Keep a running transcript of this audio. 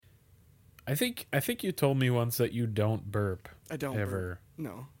I think you told me once that you don't burp. I don't ever. burp.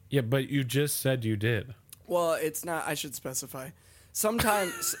 No. Yeah, but you just said you did. Well, it's not. I should specify.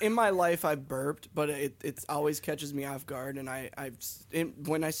 Sometimes in my life I've burped, but it always catches me off guard. And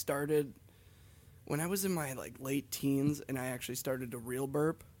when I was in my like late teens and I actually started to real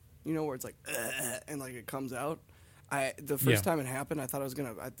burp, where it's like and like it comes out. The first time it happened, I thought I was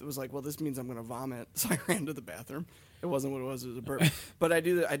like, well, this means I'm gonna vomit, so I ran to the bathroom. It wasn't what it was a burp. But I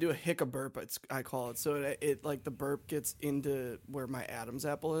do a hiccup burp, I call it. So it like the burp gets into where my Adam's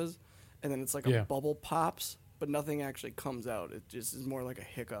apple is, and then it's like a bubble pops, but nothing actually comes out. It just is more like a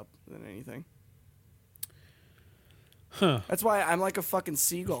hiccup than anything. Huh. That's why I'm like a fucking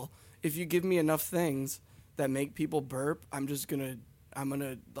seagull. If you give me enough things that make people burp, I'm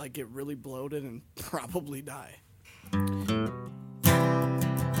gonna like get really bloated and probably die.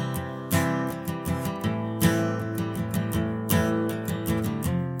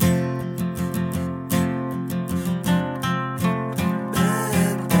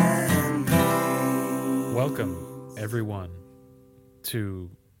 Welcome, everyone,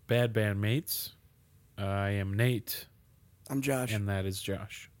 to Bad Band Mates. I am Nate. I'm Josh. And that is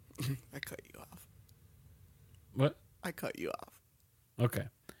Josh. I cut you off. What? I cut you off. Okay.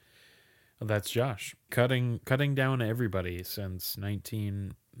 Well, that's Josh. Cutting down everybody since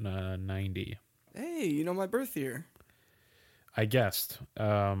 1990. Hey, my birth year. I guessed.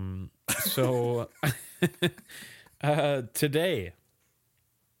 So today,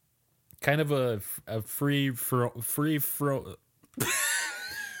 kind of a free if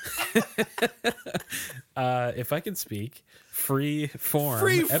I can speak, free form.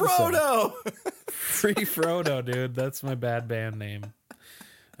 Free Frodo. Free Frodo, dude. That's my bad band name.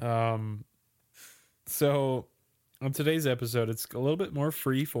 So on today's episode, it's a little bit more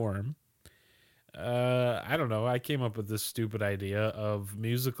free form. I don't know. I came up with this stupid idea of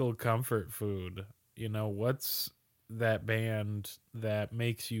musical comfort food. What's that band that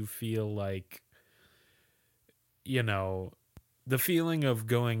makes you feel like, the feeling of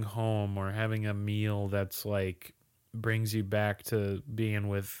going home or having a meal that's like brings you back to being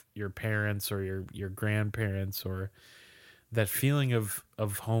with your parents or your grandparents, or that feeling of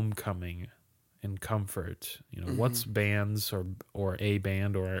homecoming and comfort. What's bands or a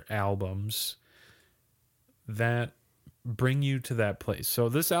band or albums that bring you to that place. So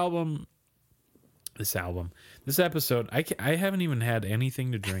this episode, I haven't even had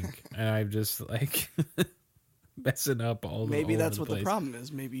anything to drink, and I'm just like messing up all the Maybe that's the what place. The problem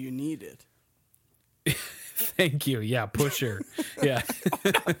is. Maybe you need it. Thank you. Yeah, pusher. Yeah.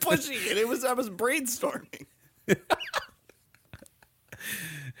 I'm not pushing it. I was brainstorming.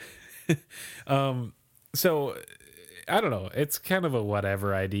 So I don't know. It's kind of a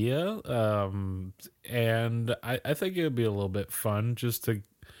whatever idea. And I think it would be a little bit fun just to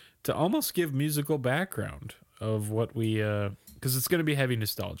almost give musical background of what we, because it's going to be heavy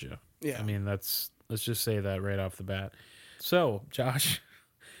nostalgia. Yeah. I mean, let's just say that right off the bat. So, Josh,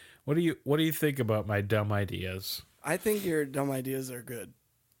 what do you think about my dumb ideas? I think your dumb ideas are good.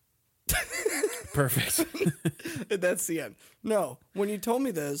 Perfect. And that's the end. No, when you told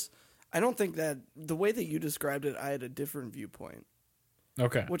me this, I don't think that the way that you described it, I had a different viewpoint.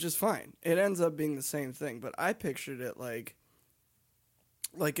 Okay. Which is fine. It ends up being the same thing, but I pictured it like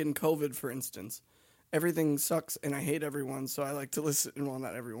in COVID, for instance. Everything sucks and I hate everyone, so I like to listen, well,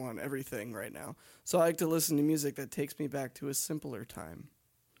 not everyone, everything right now. So I like to listen to music that takes me back to a simpler time.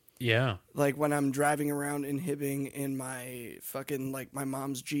 Yeah. Like when I'm driving around in Hibbing in my fucking, like, my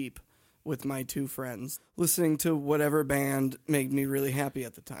mom's Jeep with my two friends, listening to whatever band made me really happy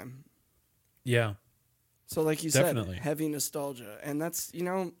at the time. Yeah. So like you Definitely. said, heavy nostalgia. And that's,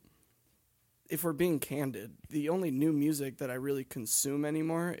 if we're being candid, the only new music that I really consume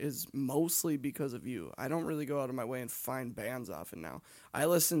anymore is mostly because of you. I don't really go out of my way and find bands often now. I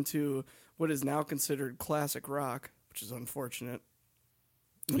listen to what is now considered classic rock, which is unfortunate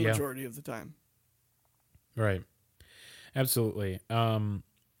the majority of the time. Right. Absolutely.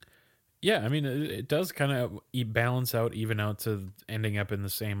 Yeah, I mean, it does kind of balance out, even out to ending up in the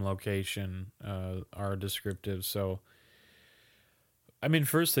same location, are descriptive. So, I mean,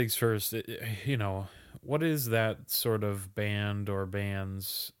 first things first, what is that sort of band or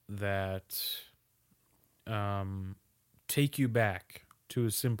bands that take you back to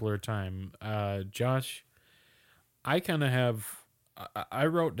a simpler time? Josh, I kind of I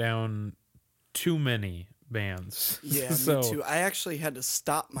wrote down too many bands. Yeah, me too. I actually had to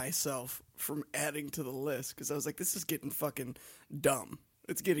stop myself from adding to the list because I was like, this is getting fucking dumb.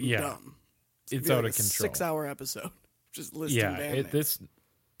 It's getting dumb. It's out of control. 6-hour episode. Just listing band names.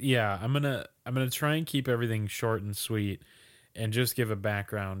 I'm gonna try and keep everything short and sweet. and just give a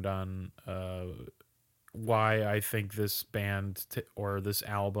background on why I think this band or this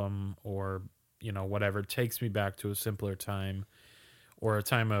album or whatever takes me back to a simpler time or a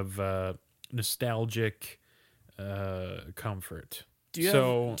time of nostalgic comfort. Do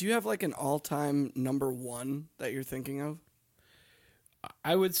you have like an all-time number one that you're thinking of?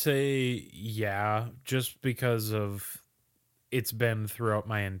 I would say yeah, just because of it's been throughout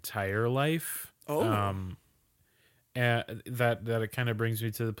my entire life. Oh. And that it kind of brings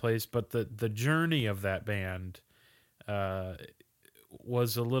me to the place, but the journey of that band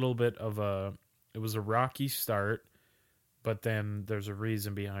was a little bit of it was a rocky start, but then there's a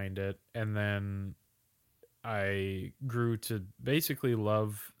reason behind it, and then I grew to basically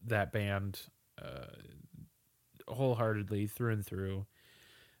love that band wholeheartedly through and through.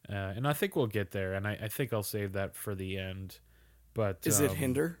 And I think we'll get there, and I think I'll save that for the end. But is it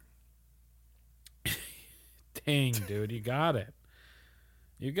Hinder? Dang, dude, you got it.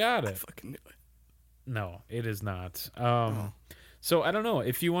 You got it. I fucking knew it. No, it is not. So I don't know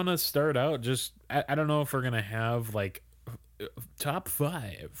if you want to start out. Just I don't know if we're gonna have like top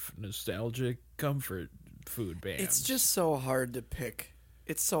 5 nostalgic comfort food bands. It's just so hard to pick.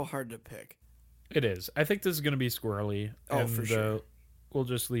 It's so hard to pick. It is. I think this is gonna be squirrely. Oh, for sure. We'll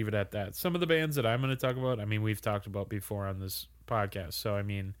just leave it at that. Some of the bands that I'm going to talk about, I mean, we've talked about before on this podcast. So, I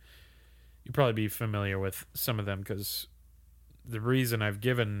mean, you'll probably be familiar with some of them because the reason I've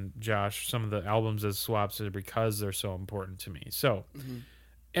given Josh some of the albums as swaps is because they're so important to me. So,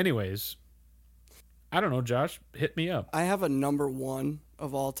 anyways, I don't know, Josh, hit me up. I have a number one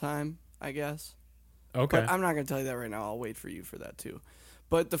of all time, I guess. Okay. But I'm not going to tell you that right now. I'll wait for you for that too.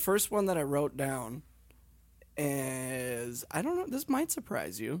 But the first one that I wrote down is, I don't know, this might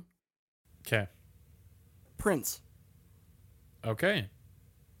surprise you. Okay. Prince. Okay.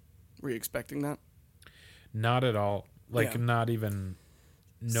 Were you expecting that? Not at all. Like, Yeah. not even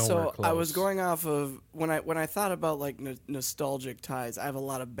nowhere so close. I was going off of when I thought about like nostalgic ties. I have a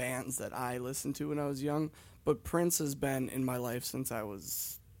lot of bands that I listened to when I was young, but Prince has been in my life since I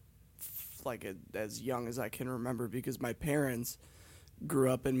was as young as I can remember because my parents grew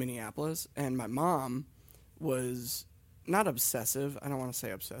up in Minneapolis and my mom was not obsessive. I don't want to say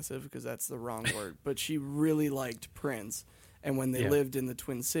obsessive because that's the wrong word, but she really liked Prince. And when they lived in the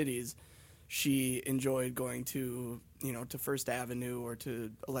Twin Cities, she enjoyed going to, to First Avenue or to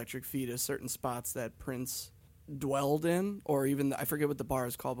Electric Fetus, certain spots that Prince dwelled in, or even, I forget what the bar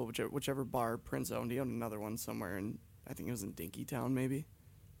is called, but whichever bar Prince owned. He owned another one somewhere in, I think it was in Dinkytown maybe.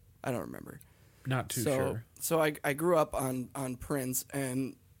 I don't remember. Not too sure. So I grew up on Prince,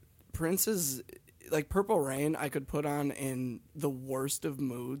 and Prince is, like Purple Rain, I could put on in the worst of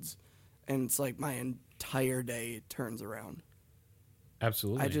moods, and it's like my entire day turns around.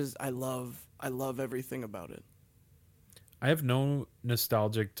 Absolutely. I love everything about it. I have no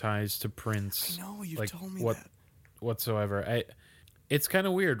nostalgic ties to Prince. I know, you've told me that. Whatsoever. It's kind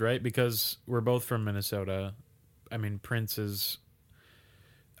of weird, right? Because we're both from Minnesota. I mean, Prince is...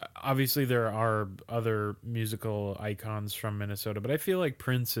 Obviously, there are other musical icons from Minnesota, but I feel like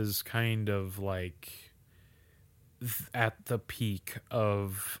Prince is kind of like at the peak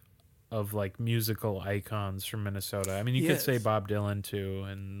of like musical icons from Minnesota. I mean, you could say Bob Dylan too,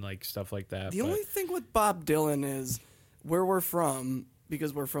 and like stuff like that. The only thing with Bob Dylan is where we're from,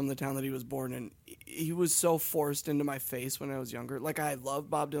 because we're from the town that he was born in. He was so forced into my face when I was younger. Like, I love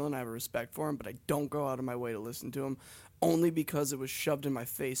Bob Dylan, I have a respect for him, but I don't go out of my way to listen to him. Only because it was shoved in my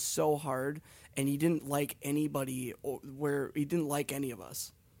face so hard, and he didn't like anybody, he didn't like any of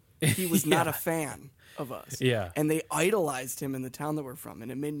us. He was not a fan of us. Yeah. And they idolized him in the town that we're from,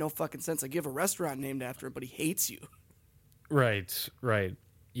 and it made no fucking sense. Like, you have a restaurant named after him, but he hates you. Right.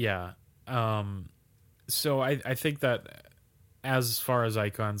 Yeah. So I think that as far as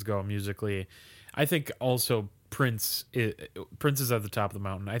icons go musically, I think also Prince is at the top of the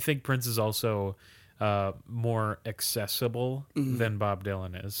mountain. I think Prince is also... more accessible than Bob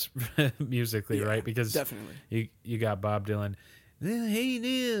Dylan is musically, right? Because definitely you got Bob Dylan, hey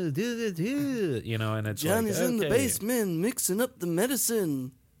now, and it's Johnny's like, in the basement mixing up the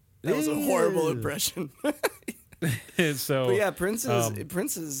medicine. That was a horrible impression. So, but yeah, Prince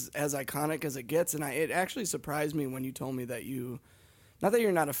is as iconic as it gets, and it actually surprised me when you told me that not that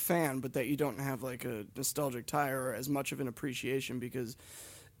you're not a fan, but that you don't have like a nostalgic tie or as much of an appreciation because.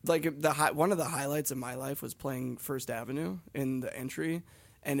 Like one of the highlights of my life was playing First Avenue in the entry,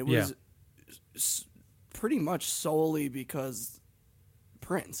 and it was pretty much solely because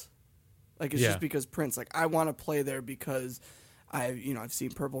Prince. Like it's just because Prince. Like I want to play there because I've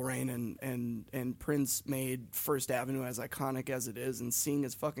seen Purple Rain and Prince made First Avenue as iconic as it is, and seeing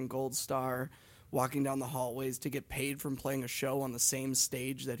his fucking gold star walking down the hallways to get paid from playing a show on the same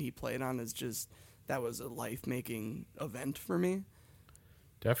stage that he played on is just, that was a life-making event for me.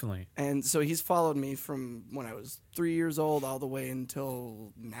 Definitely. And so he's followed me from when I was 3 years old all the way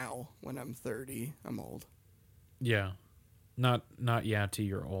until now when I'm 30. I'm old. Yeah. Not yeah to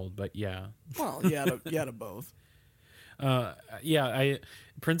you're old, but yeah. Well, yeah to both. Yeah,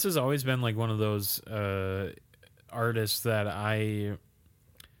 Prince has always been like one of those artists that I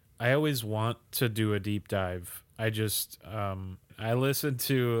always want to do a deep dive. I listened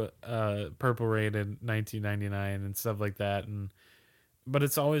to Purple Rain in 1999 and stuff like that, but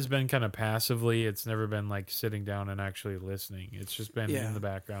it's always been kind of passively. It's never been like sitting down and actually listening. It's just been in the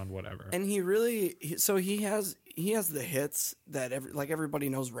background, whatever. And he has the hits that everybody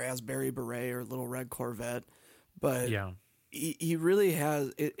knows, Raspberry Beret or Little Red Corvette, but yeah, he really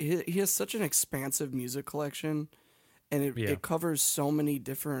has he has such an expansive music collection, and it covers so many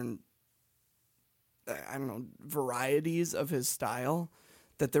different, I don't know, varieties of his style,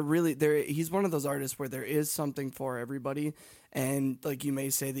 that he's one of those artists where there is something for everybody. And like, you may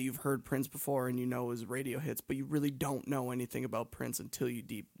say that you've heard Prince before and you know his radio hits, but you really don't know anything about Prince until you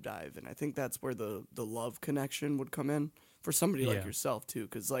deep dive. And I think that's where the love connection would come in for somebody like yourself too.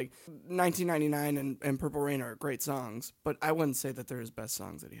 Cause like 1999 and Purple Rain are great songs, but I wouldn't say that they're his best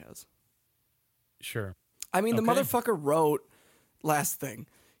songs that he has. Sure. I mean, the motherfucker wrote, last thing,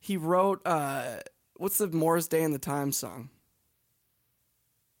 he wrote, what's the Morris Day and the Time song?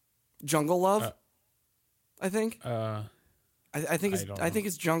 Jungle Love, I think. I think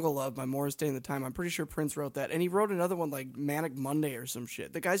it's Jungle Love by Morris Day and the Time. I'm pretty sure Prince wrote that, and he wrote another one like Manic Monday or some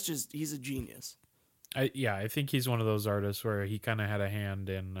shit. The guy's he's a genius. I think he's one of those artists where he kind of had a hand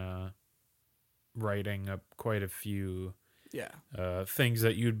in writing up quite a few things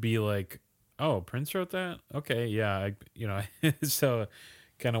that you'd be like, oh, Prince wrote that? Okay, yeah, so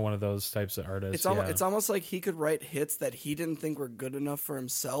kind of one of those types of artists. It's almost like he could write hits that he didn't think were good enough for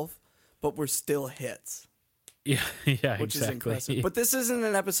himself, but were still hits. Yeah, which is impressive. But this isn't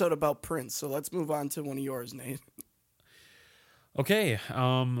an episode about Prince, so let's move on to one of yours, Nate. Okay,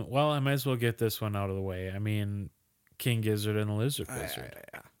 well, I might as well get this one out of the way. I mean, King Gizzard and the Lizard Wizard.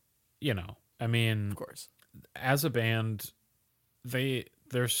 I mean, of course, as a band,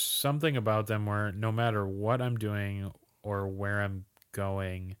 there's something about them where no matter what I'm doing or where I'm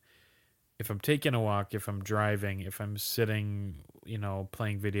going, if I'm taking a walk, if I'm driving, if I'm sitting,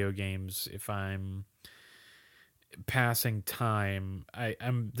 playing video games, if I'm passing time,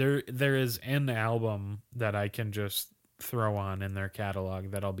 I'm there is an album that I can just throw on in their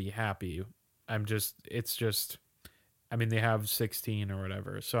catalog that I'll be happy. I mean, they have 16 or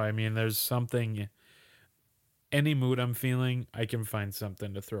whatever. So I mean, there's something, any mood I'm feeling, I can find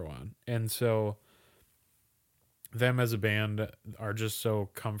something to throw on. And so them as a band are just so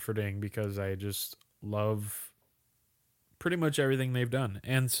comforting because I just love pretty much everything they've done.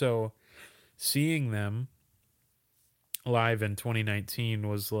 And so seeing them live in 2019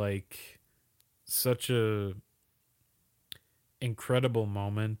 was like such a incredible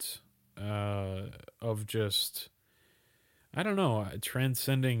moment of just, I don't know,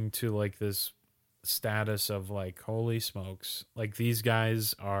 transcending to like this status of like, holy smokes, like these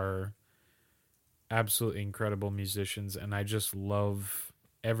guys are absolutely incredible musicians and I just love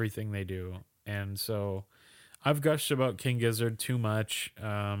everything they do. And so I've gushed about King Gizzard too much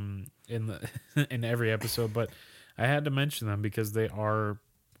in every episode, but I had to mention them because they are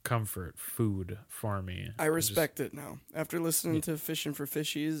comfort food for me. I respect it now. After listening to Fishing for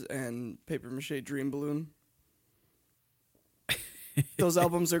Fishies and Paper Mache Dream Balloon, those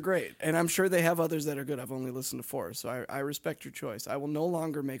albums are great. And I'm sure they have others that are good. I've only listened to 4, so I respect your choice. I will no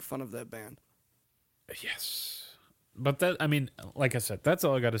longer make fun of that band. Yes. But that, I mean, like I said, that's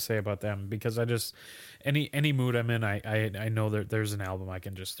all I got to say about them because I just, any mood I'm in, I know that there's an album I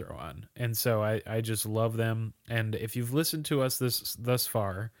can just throw on. And so I just love them. And if you've listened to us thus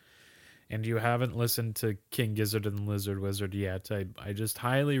far and you haven't listened to King Gizzard and the Lizard Wizard yet, I just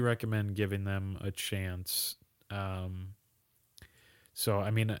highly recommend giving them a chance. So,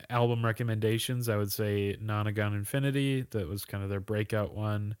 I mean, album recommendations, I would say Nonagon Infinity, that was kind of their breakout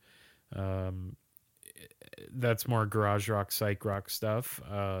one. That's more garage rock, psych rock stuff.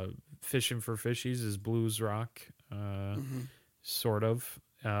 Fishing for Fishies is blues rock, sort of.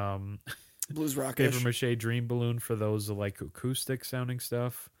 Blues rock. Paper Mache Dream Balloon for those like acoustic sounding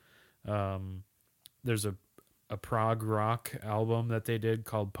stuff. There's a prog rock album that they did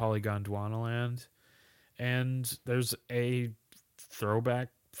called Polygon Dwanaland, and there's a throwback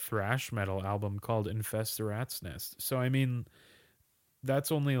thrash metal album called Infest the Rat's Nest. So I mean,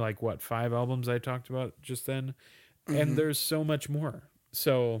 that's only like 5 albums I talked about just then, and there's so much more.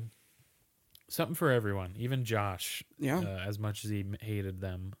 So something for everyone. Even Josh, Yeah. as much as he hated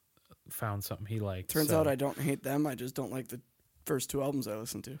them, found something he liked. Turns out I don't hate them. I just don't like the first 2 albums I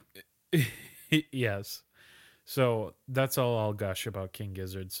listened to. Yes. So that's all I'll gush about King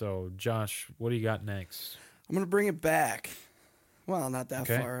Gizzard. So Josh, what do you got next? I'm going to bring it back. Well, not that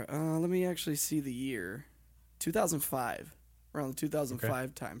Okay. far. Let me actually see the year. 2005. Around the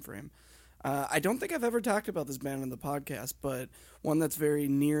 2005 time frame. I don't think I've ever talked about this band on the podcast, but one that's very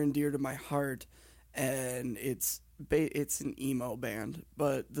near and dear to my heart, and it's an emo band,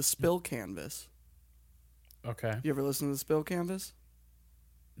 but the Spill Canvas. Okay. You ever listen to the Spill Canvas?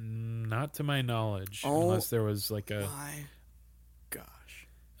 Not to my knowledge, Oh, unless there was like a my gosh.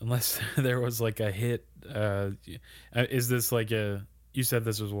 unless there was like a hit. Is this like a? You said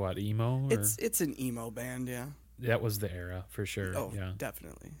this was what, emo? Or? It's an emo band, yeah. That was the era for sure. Oh, yeah.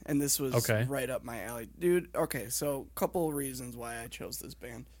 definitely. And this was Okay. right up my alley. Dude, okay, so couple of reasons why I chose this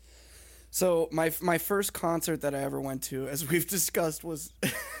band. So my first concert that I ever went to, as we've discussed, was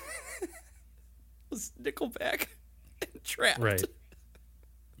was Nickelback and Trapped. Right.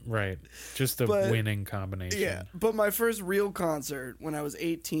 Right. Just a But- winning combination. Yeah, but my first real concert when I was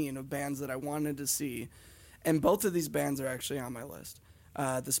 18 of bands that I wanted to see, and both of these bands are actually on my list.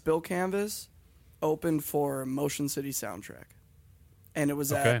 The Spill Canvas opened for Motion City Soundtrack, and it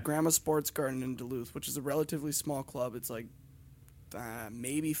was Okay. at Grandma Sports Garden in Duluth, which is a relatively small club. It's like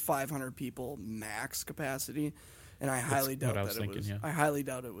maybe 500 people max capacity, and I highly doubt what I was that it thinking, was. yeah. I highly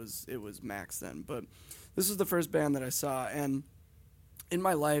doubt it was max then. But this was the first band that I saw, and in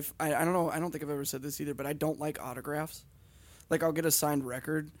my life, I don't know. I don't think I've ever said this either, but I don't like autographs. Like I'll get a signed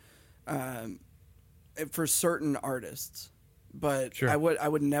record for certain artists, but Sure. I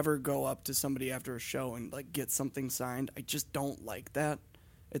would never go up to somebody after a show and like get something signed. I just don't like that.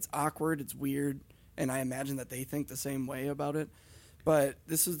 It's awkward. It's weird, and I imagine that they think the same way about it. But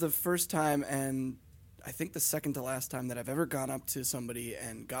this is the first time, and I think the second to last time that I've ever gone up to somebody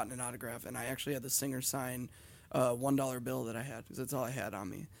and gotten an autograph, and I actually had the singer sign a $1 bill that I had because that's all I had on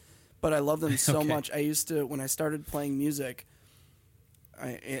me. But I love them so Okay. much. I used to, when I started playing music,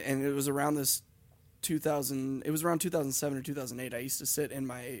 and it was around this 2000. It was around 2007 or 2008. I used to sit in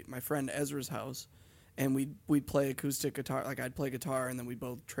my friend Ezra's house, and we'd play acoustic guitar. Like I'd play guitar, and then we'd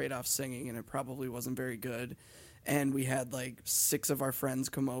both trade off singing, and it probably wasn't very good. And we had like 6 of our friends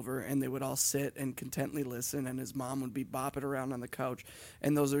come over, and they would all sit and contently listen, and his mom would be bopping around on the couch.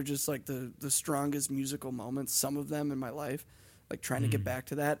 And those are just like the strongest musical moments, some of them in my life, like trying to get back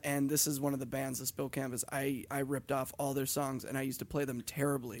to that. And this is one of the bands, the Spill Canvas. I ripped off all their songs, and I used to play them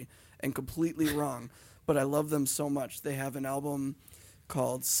terribly and completely wrong, but I love them so much. They have an album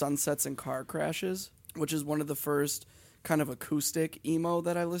called Sunsets and Car Crashes, which is one of the first kind of acoustic emo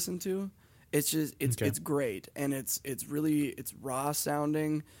that I listened to. It's just Okay. it's great, and it's raw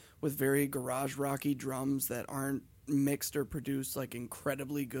sounding with very garage rocky drums that aren't mixed or produced like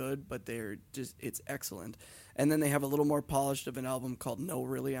incredibly good, but it's excellent. And then they have a little more polished of an album called No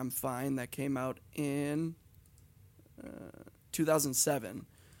Really I'm Fine that came out in 2007,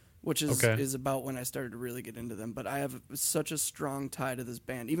 which is about when I started to really get into them. But I have such a strong tie to this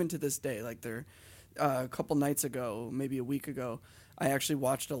band, even to this day. Like they're a couple nights ago, maybe a week ago, I actually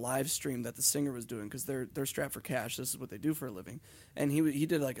watched a live stream that the singer was doing because they're strapped for cash. This is what they do for a living, and he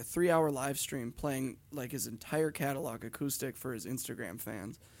did like a 3-hour live stream playing like his entire catalog acoustic for his Instagram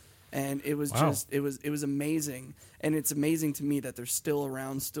fans, and it was Wow. just it was amazing, and it's amazing to me that they're still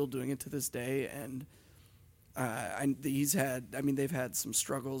around, still doing it to this day, and. They've had some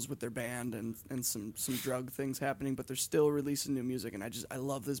struggles with their band and some drug things happening, but they're still releasing new music, and I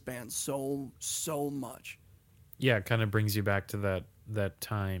love this band so much. Yeah, it kind of brings you back to that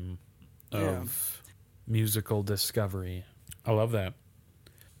time of musical discovery. I love that.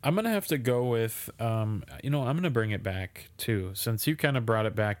 I'm going to have to go with, I'm going to bring it back too, since you kind of brought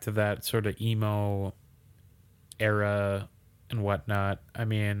it back to that sort of emo era and whatnot. I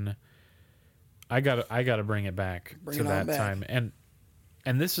mean, I gotta bring it back Bring to it on that back. time.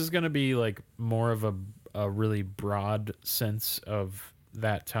 And this is going to be like more of a really broad sense of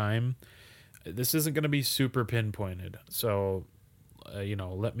that time. This isn't going to be super pinpointed. So,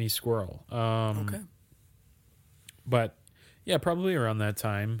 let me squirrel. Okay. But yeah, probably around that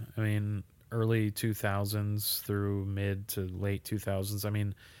time. I mean, early 2000s through mid to late 2000s. I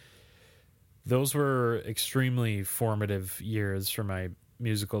mean, those were extremely formative years for my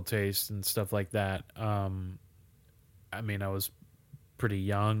musical taste and stuff like that. I mean, I was pretty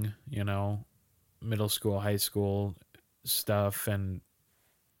young, middle school, high school stuff. And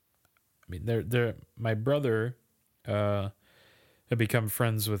I mean, my brother had become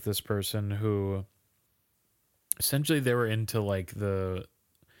friends with this person who essentially they were into like the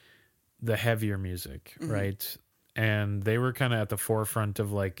the heavier music, Mm-hmm. right? And they were kind of at the forefront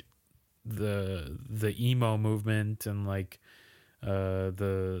of like the emo movement and like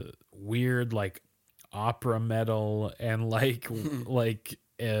the weird like opera metal and like like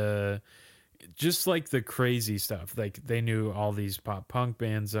just like the crazy stuff. Like they knew all these pop punk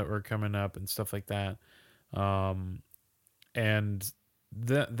bands that were coming up and stuff like that. Um, and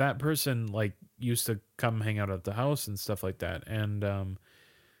that person like used to come hang out at the house and stuff like that. And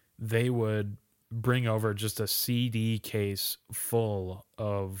they would bring over just a CD case full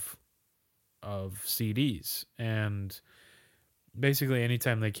of CDs. And basically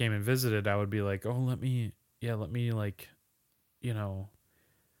anytime they came and visited, I would be like, "Oh, let me like, you know,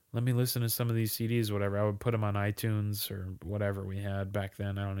 let me listen to some of these CDs, whatever." I would put them on iTunes or whatever we had back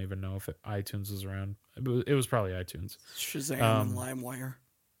then. I don't even know if iTunes was around. It was probably iTunes. Shazam and Um, LimeWire.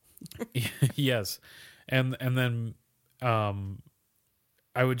 yes, and then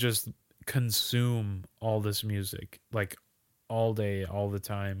I would just consume all this music like all day, all the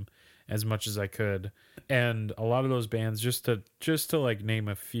time, as much as I could. And a lot of those bands, just to like name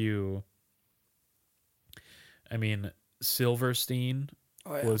a few. I mean, Silverstein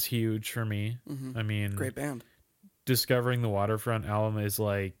Oh yeah. was huge for me. Mm-hmm. I mean, Great band. Discovering the Waterfront album is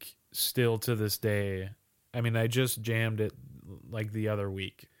like still to this day. I mean, I just jammed it like the other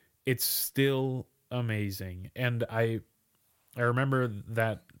week. It's still amazing, and I remember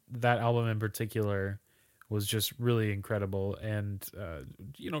that album in particular was just really incredible and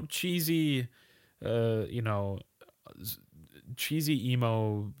cheesy, uh, you know, cheesy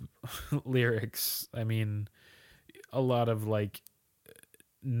emo lyrics. I mean, a lot of like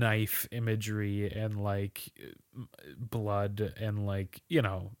knife imagery and like blood and like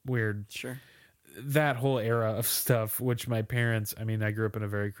weird, Sure. that whole era of stuff, which my parents, I mean, I grew up in a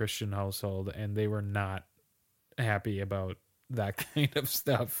very Christian household and they were not happy about that kind of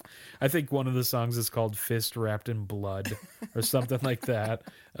stuff. I think one of the songs is called Fist Wrapped in Blood or something like that.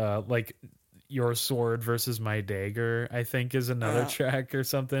 Like Your Sword versus My Dagger, I think, is another track or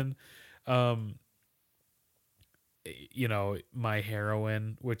something. Um, My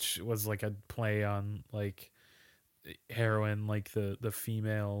Heroine, which was like a play on like heroin, like the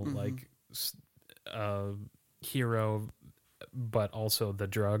female Mm-hmm. like uh hero, but also the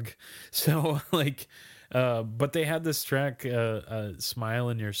drug. So like, but they had this track, "Smile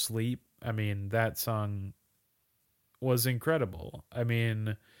in Your Sleep." I mean, that song was incredible. I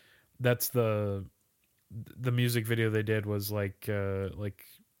mean, that's the music video they did was like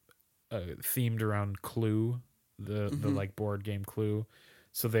themed around Clue, the Mm-hmm. like board game Clue.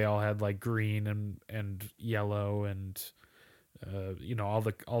 So they all had like green and yellow and all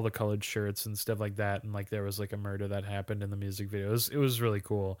the colored shirts and stuff like that, and like there was like a murder that happened in the music video. It was really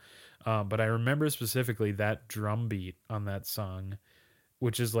cool. But I remember specifically that drum beat on that song,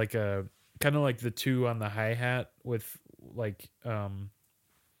 which is like a kind of like the two on the hi-hat with like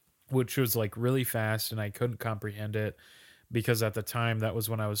which was like really fast, and I couldn't comprehend it because at the time that was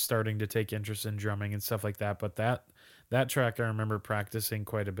when I was starting to take interest in drumming and stuff like that. But that track I remember practicing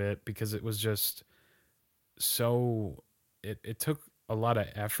quite a bit because it was just so it took a lot of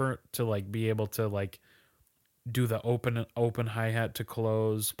effort to like be able to like do the open hi-hat to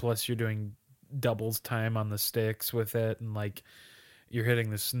close, plus you're doing doubles time on the sticks with it, and like you're hitting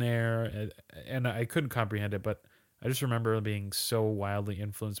the snare, and I couldn't comprehend it, but I just remember being so wildly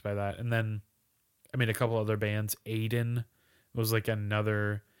influenced by that. And then I mean a couple other bands. Aiden was like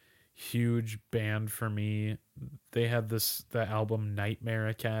another huge band for me. They had the album Nightmare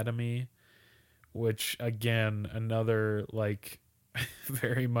Academy, which again another like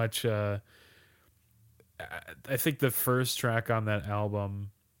very much I think the first track on that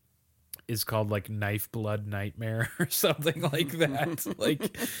album is called like Knife Blood Nightmare or something like that.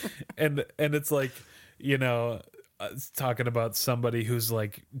 Like and it's like, you know, it's talking about somebody who's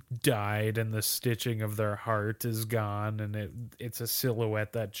like died and the stitching of their heart is gone, and it's a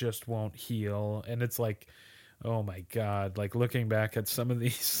silhouette that just won't heal, and it's like, oh my god, like looking back at some of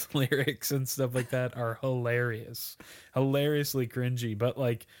these lyrics and stuff like that are hilarious, hilariously cringy, but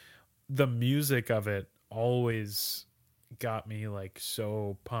like the music of it always got me like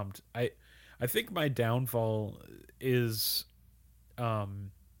so pumped. I think my downfall is um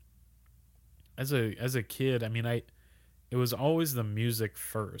as a kid, I mean, it was always the music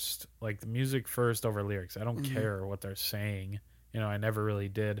first. Like the music first over lyrics. I don't Mm-hmm. care what they're saying. I never really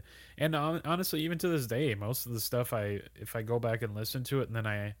did. And honestly, even to this day, most of the stuff if I go back and listen to it, and then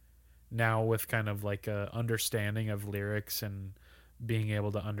I now with kind of like a understanding of lyrics and being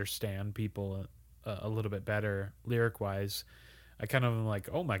able to understand people a little bit better lyric wise, I kind of am like,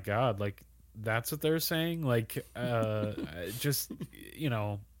 oh my god, like that's what they're saying. Like, just you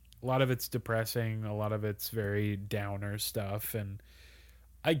know, a lot of it's depressing, a lot of it's very downer stuff, and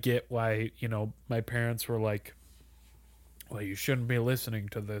I get why, my parents were like, well, you shouldn't be listening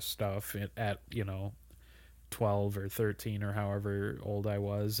to this stuff at 12 or 13 or however old I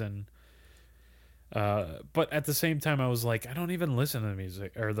was. And but at the same time I was like, I don't even listen to the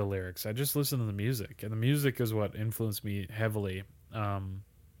music or the lyrics. I just listen to the music, and the music is what influenced me heavily. I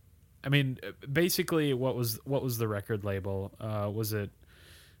mean, basically what was the record label? Was it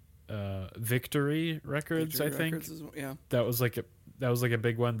Victory Records, Victory I think? Records yeah. That was like a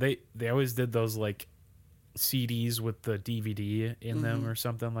big one. They always did those like CDs with the DVD in them or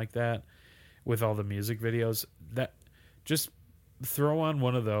something like that, with all the music videos. That just throw on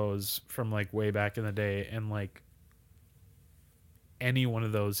one of those from like way back in the day, and like any one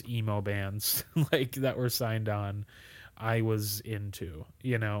of those emo bands like that were signed on, I was into.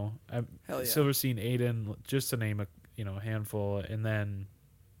 Hell yeah. Silverstein, Aiden, just to name a handful, and then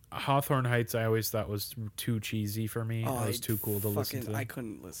Hawthorne Heights I always thought was too cheesy for me. It was too cool to listen to. I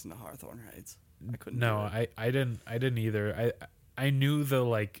couldn't listen to Hawthorne Heights. I couldn't. No, I didn't either. I knew the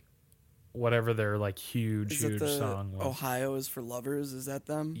like whatever their like huge song was. Ohio is for Lovers, is that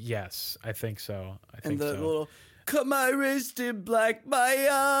them? Yes, I think so. And the little cut my wrist and black my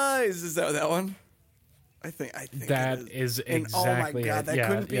eyes. Is that one? I think that it is and exactly oh my god, it. that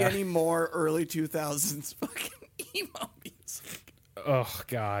couldn't be any more early 2000s fucking emo music. Oh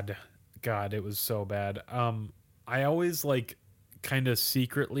god, it was so bad. I always like kind of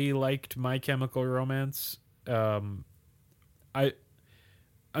secretly liked My Chemical Romance. I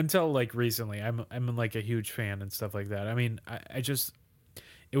until like recently, I'm like a huge fan and stuff like that. I mean, I just,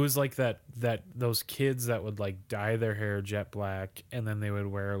 it was like that those kids that would like dye their hair jet black, and then they would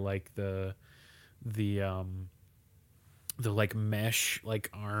wear like the like mesh like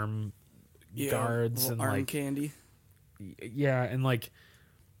arm guards and arm like candy. Yeah, and like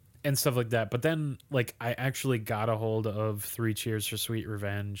and stuff like that. But then like I actually got a hold of 3 Cheers for Sweet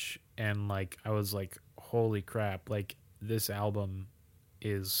Revenge, and like I was like, holy crap, like this album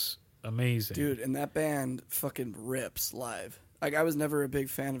is amazing. Dude, and that band fucking rips live. Like, I was never a big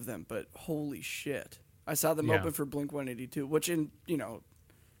fan of them, but holy shit. I saw them open for Blink-182, which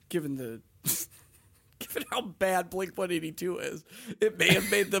given how bad Blink-182 is, it may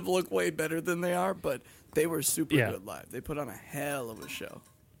have made them look way better than they are, but they were super good live. They put on a hell of a show.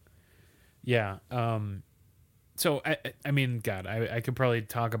 Yeah. So, I mean, God, I could probably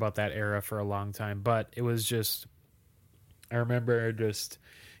talk about that era for a long time, but it was just, I remember just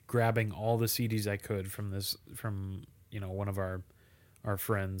grabbing all the CDs I could from one of our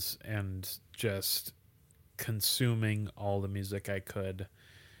friends, and just consuming all the music I could.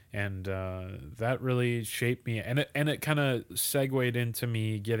 And that really shaped me, and it kind of segued into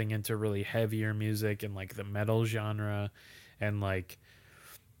me getting into really heavier music and like the metal genre, and like,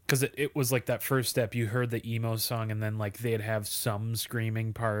 because it was like that first step. You heard the emo song, and then like they'd have some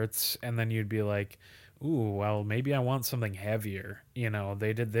screaming parts, and then you'd be like, ooh, well, maybe I want something heavier.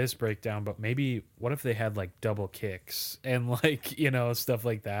 They did this breakdown, but maybe what if they had like double kicks and like, stuff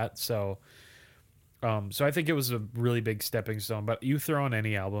like that. So I think it was a really big stepping stone. But you throw on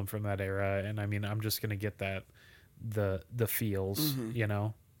any album from that era, and I mean, I'm just gonna get that the feels,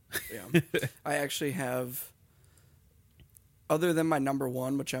 Yeah. I actually have, other than my number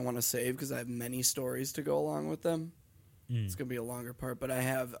one, which I want to save because I have many stories to go along with them. It's going to be a longer part, but I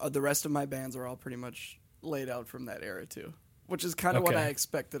have the rest of my bands are all pretty much laid out from that era too, which is kind of what I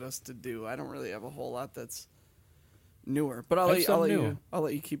expected us to do. I don't really have a whole lot that's newer, but I'll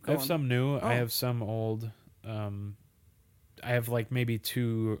let you keep going. I have some new. I have some old. I have like maybe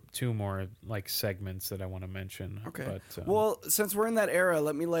two more like segments that I want to mention. Okay. But, well, since we're in that era,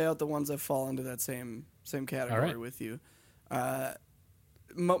 let me lay out the ones that fall into that same category with you.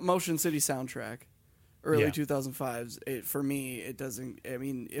 Motion City soundtrack. Early 2005s, for me, it doesn't. I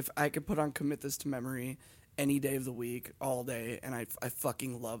mean, if I could put on Commit This to Memory any day of the week, all day, and I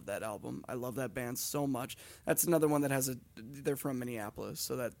fucking love that album. I love that band so much. That's another one that has they're from Minneapolis,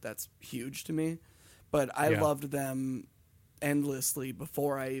 so that's huge to me. But I loved them endlessly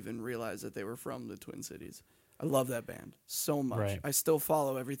before I even realized that they were from the Twin Cities. I love that band so much. Right. I still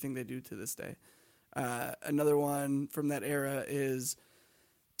follow everything they do to this day. Another one from that era is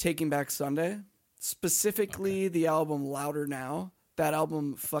Taking Back Sunday. Specifically, the album Louder Now. That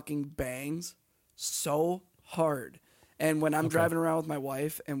album fucking bangs so hard. And when I'm driving around with my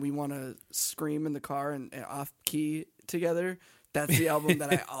wife and we want to scream in the car and off key together, that's the album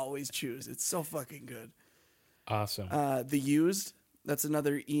that I always choose. It's so fucking good. Awesome. The Used. That's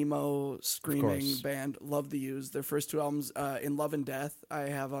another emo screaming band. Love The Used. Their first 2 albums, In Love and Death, I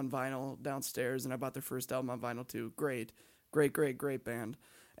have on vinyl downstairs, and I bought their first album on vinyl too. Great band.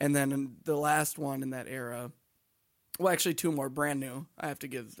 And then the last one in that era, well, actually two more brand new. I have to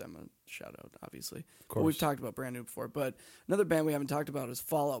give them a shout out, obviously. But we've talked about brand new before. But another band we haven't talked about is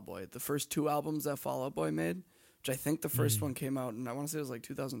Fall Out Boy. The first two albums that Fall Out Boy made, which I think the first one came out in, I want to say it was like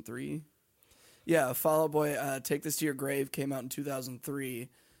 2003. Yeah, Fall Out Boy, Take This to Your Grave came out in 2003.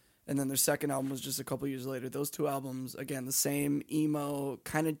 And then their second album was just a couple years later. Those two albums, again, the same emo,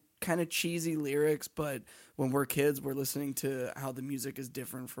 kind of cheesy lyrics, but when we're kids, we're listening to how the music is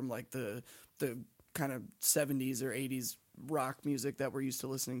different from like the kind of 70s or 80s rock music that we're used to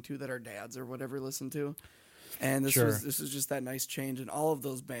listening to, that our dads or whatever listen to. And this was just that nice change. And all of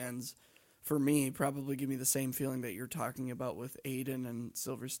those bands, for me, probably give me the same feeling that you're talking about with Aiden and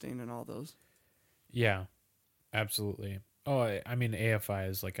Silverstein and all those. Yeah, absolutely. Oh, I mean, AFI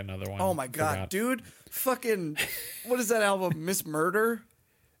is like another one. Oh my God, dude. Fucking, what is that album? Miss Murder?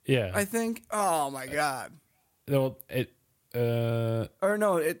 Yeah. I think. Oh my God. Well, Or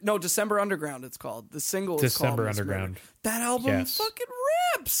no, December Underground it's called. The single is called December Underground. Murder. That album fucking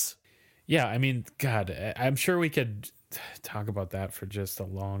rips. Yeah, I mean, God, I'm sure we could talk about that for just a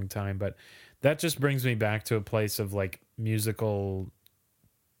long time, but that just brings me back to a place of like musical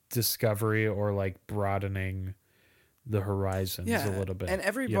discovery or like broadening the horizons a little bit. And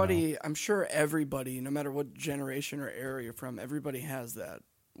everybody, I'm sure everybody, no matter what generation or era you're from, everybody has that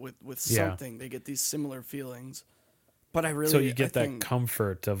with something. They get these similar feelings. But so you get that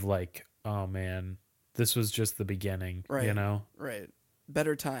comfort of like, oh man, this was just the beginning, right, you know? Right.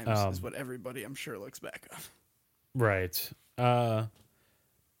 Better times is what everybody, I'm sure, looks back on. Right.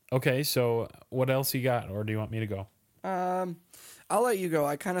 Okay, so what else you got, or do you want me to go? I'll let you go.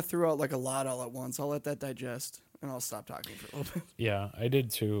 I kind of threw out like a lot all at once. I'll let that digest, and I'll stop talking for a little bit. Yeah, I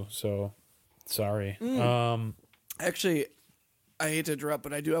did too, so sorry. Actually, I hate to interrupt,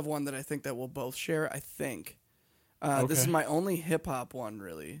 but I do have one that I think that we'll both share, I think. This is my only hip-hop one,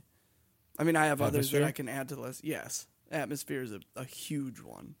 really. I mean, I have others that I can add to the list. Yes, Atmosphere is a huge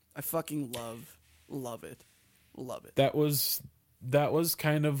one. I fucking love it. Love it. That was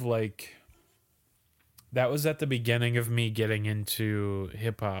kind of like... That was at the beginning of me getting into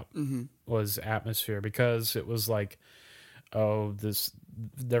hip-hop, was Atmosphere, because it was like, oh,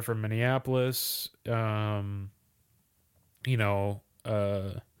 they're from Minneapolis, you know,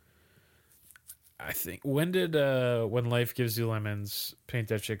 I think, when Life Gives You Lemons, Paint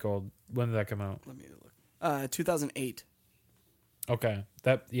That Shit Gold, when did that come out? Let me look. 2008. Okay.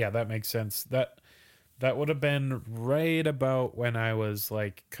 That makes sense. That would have been right about when I was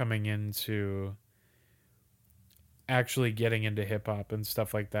like coming into actually getting into hip hop and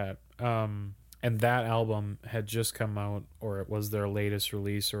stuff like that. And that album had just come out, or it was their latest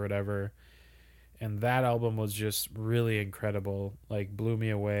release or whatever. And that album was just really incredible, like blew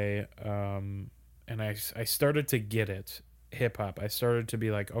me away. And I started to get it, hip hop. I started to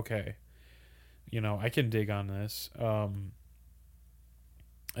be like, okay, you know, I can dig on this. I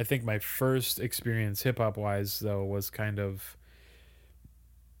think my first experience hip hop wise though was kind of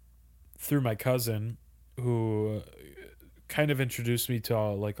through my cousin, who kind of introduced me to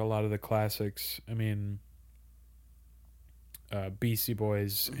like a lot of the classics. I mean, Beastie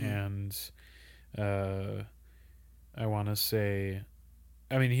Boys and I want to say,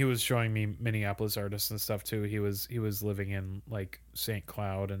 I mean, he was showing me Minneapolis artists and stuff too. He was living in like St.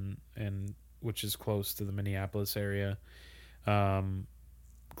 Cloud and which is close to the Minneapolis area,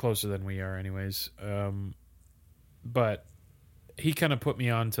 closer than we are anyways. But he kind of put me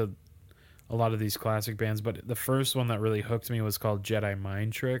on to a lot of these classic bands, but the first one that really hooked me was called Jedi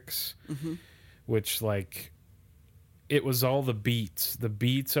Mind Tricks, which like, it was all the beats. The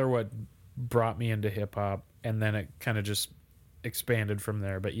beats are what brought me into hip hop, and then it kind of just expanded from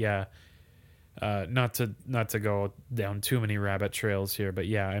there. But yeah, not to go down too many rabbit trails here, but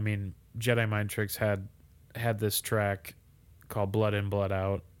yeah, I mean, Jedi Mind Tricks had this track called Blood In Blood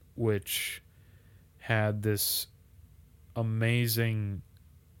Out, which had this amazing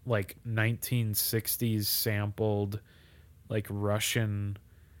like 1960s sampled like Russian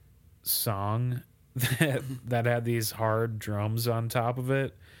song that had these hard drums on top of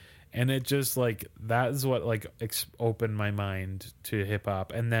it. And it just like, that is what like opened my mind to hip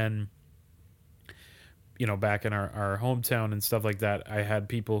hop. And then, you know, back in our hometown and stuff like that, I had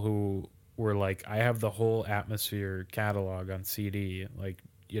people who were like, I have the whole Atmosphere catalog on CD. Like,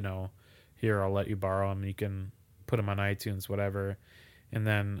 you know, here, I'll let you borrow them. You can put them on iTunes, whatever. And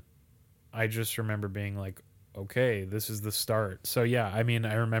then I just remember being like, okay, this is the start. So yeah, I mean,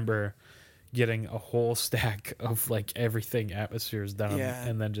 I remember getting a whole stack of like everything Atmosphere's done Yeah.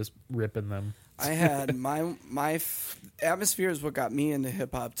 and then just ripping them. I had Atmosphere is what got me into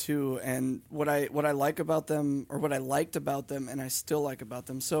hip hop too, and what I like about them, or what I liked about them, and I still like about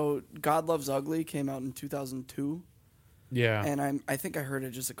them. So God Loves Ugly came out in 2002, Yeah. and I think I heard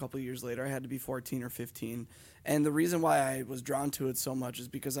it just a couple years later. I had to be 14 or 15, and the reason why I was drawn to it so much is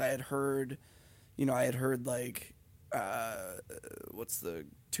because I had heard, like, what's the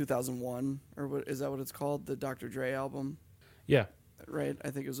 2001, or what is that what it's called, the Dr. Dre album? Yeah. Right, I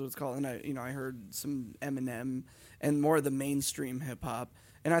think is what it's called, and I heard some Eminem and more of the mainstream hip hop,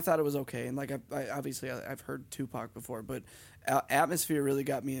 and I thought it was okay. And like I've heard Tupac before, but Atmosphere really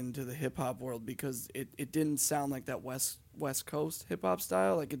got me into the hip hop world because it didn't sound like that West Coast hip hop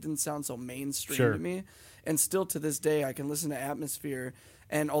style. Like it didn't sound so mainstream Sure. to me. And still to this day, I can listen to Atmosphere,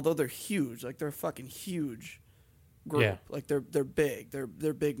 and although they're huge, like they're a fucking huge group, Yeah. like they're big, they're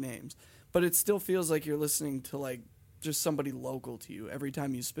big names, but it still feels like you're listening to like just somebody local to you every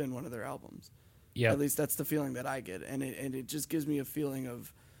time you spin one of their albums. Yeah. At least that's the feeling that I get, and it just gives me a feeling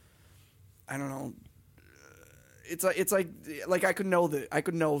of, I don't know. It's like I could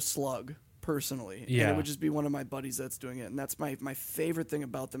know Slug personally, Yeah. and it would just be one of my buddies that's doing it, and that's my favorite thing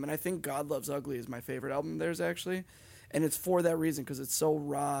about them. And I think God Loves Ugly is my favorite album of theirs actually, and it's for that reason because it's so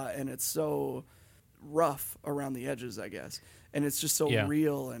raw and it's so rough around the edges, I guess, and it's just so Yeah.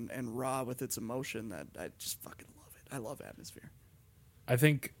 real and raw with its emotion that I just fucking love it. I love Atmosphere. I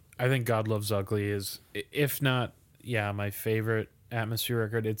think God Loves Ugly is, if not, yeah, my favorite Atmosphere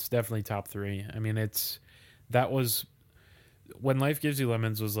record. It's definitely top 3. I mean, that was when Life Gives You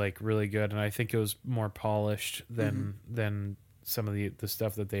Lemons was like really good, and I think it was more polished than some of the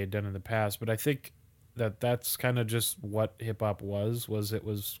stuff that they had done in the past. But I think that's kind of just what hip hop was it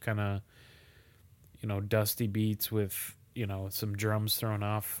was kind of, dusty beats with, some drums thrown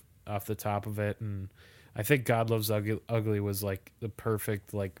off the top of it. And I think God Loves Ugly was like the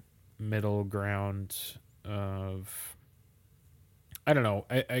perfect like middle ground of, I don't know.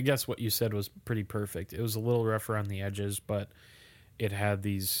 I guess what you said was pretty perfect. It was a little rough around the edges, but it had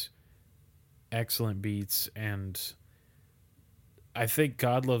these excellent beats. And I think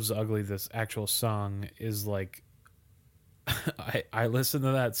God Loves Ugly, this actual song, is like, I listen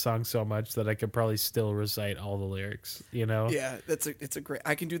to that song so much that I could probably still recite all the lyrics, Yeah, it's a great.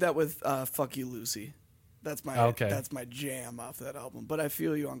 I can do that with "Fuck You, Lucy." That's my jam off that album. But I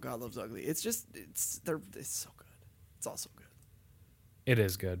feel you on God Loves Ugly. It's so good. It's all so good. It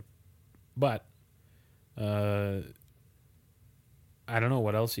is good. But I don't know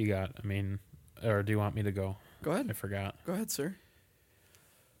what else you got. I mean, or do you want me to go? Go ahead. I forgot. Go ahead, sir.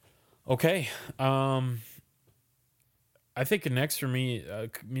 Okay. I think next for me,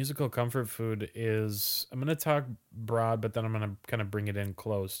 musical comfort food is, I'm going to talk broad, but then I'm going to kind of bring it in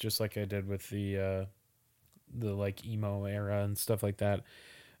close, just like I did with the like emo era and stuff like that.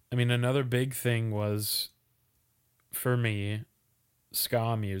 I mean, another big thing was, for me,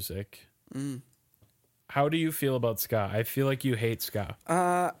 ska music. How do you feel about ska? I feel like you hate ska.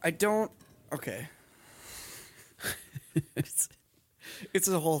 I don't. Okay. It's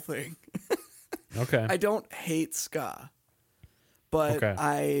a whole thing. Okay. I don't hate ska, but Okay.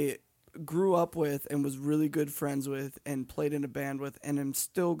 I grew up with and was really good friends with and played in a band with and am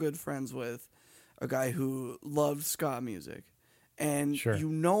still good friends with a guy who loved ska music. And Sure. you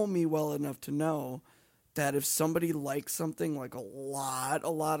know me well enough to know that if somebody likes something like a lot,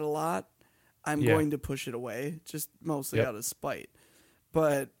 I'm Yeah. going to push it away, just mostly Yep. out of spite.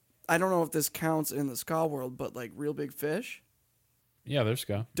 But I don't know if this counts in the ska world, but like Real Big Fish, Yeah, there's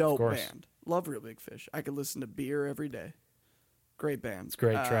ska. Of dope course. band. Love Real Big Fish. I could listen to Beer every day. Great band. It's a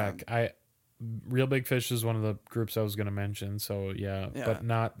great track. Real Big Fish is one of the groups I was going to mention, so yeah, Yeah. but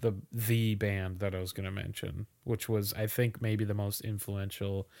not the band that I was going to mention, which was, I think, maybe the most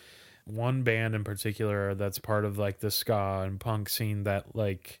influential one band in particular that's part of like the ska and punk scene that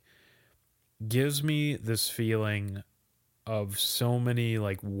like gives me this feeling of so many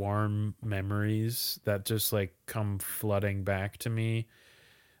like warm memories that just like come flooding back to me.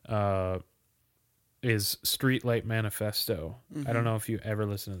 Is Streetlight Manifesto. I don't know if you ever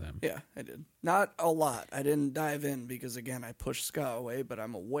listen to them. Yeah, I did. Not a lot. I didn't dive in because, again, I pushed ska away, but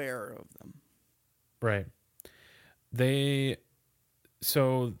I'm aware of them. Right.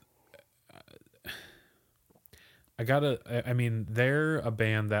 I mean, they're a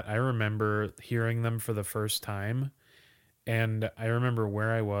band that I remember hearing them for the first time, and I remember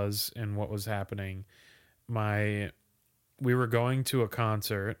where I was and what was happening. We were going to a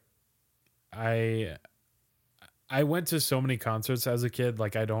concert. I went to so many concerts as a kid,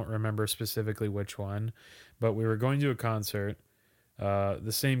 like I don't remember specifically which one, but we were going to a concert.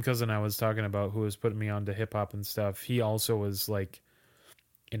 The same cousin I was talking about who was putting me on to hip hop and stuff, he also was like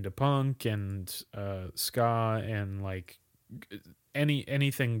into punk and ska and like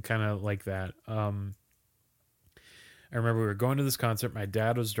anything kind of like that. I remember we were going to this concert. My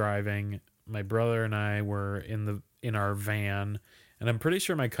dad was driving. My brother and I were in our van, and I'm pretty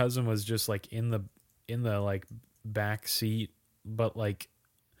sure my cousin was just like in the like back seat, but like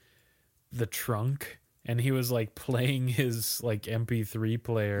the trunk, and he was like playing his like MP3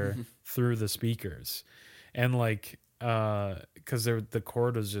 player through the speakers, and like because the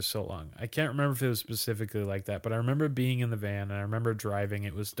cord was just so long. I can't remember if it was specifically like that, but I remember being in the van and I remember driving.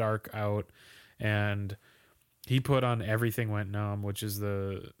 It was dark out, and he put on Everything Went Numb, which is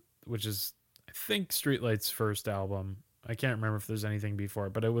I think Streetlight's first album. I can't remember if there's anything before,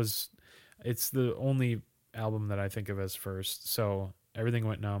 but it's the only album that I think of as first. So Everything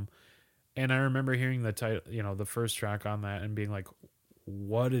Went Numb. And I remember hearing the title, the first track on that and being like,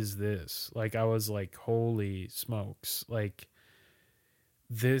 what is this? Like, I was like, holy smokes. Like,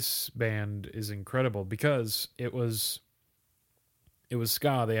 this band is incredible because it was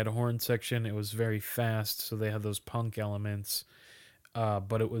ska. They had a horn section. It was very fast. So they had those punk elements.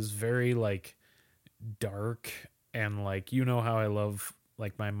 But it was very like dark and like, how I love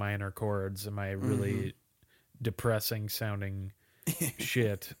like my minor chords and my really depressing sounding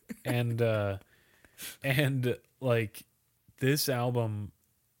shit. And like this album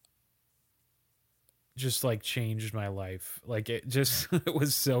just like changed my life. Like it just it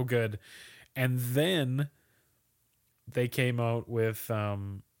was so good. And then they came out with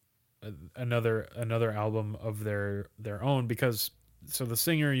another album of their own because so the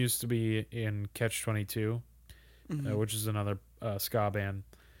singer used to be in Catch 22, which is another ska band.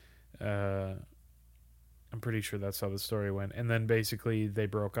 I'm pretty sure that's how the story went. And then basically they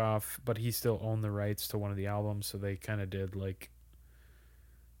broke off, but he still owned the rights to one of the albums, so they kind of did the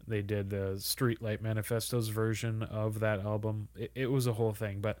Streetlight Manifesto's version of that album. It was a whole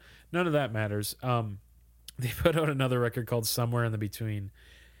thing, but none of that matters. They put out another record called Somewhere in the Between.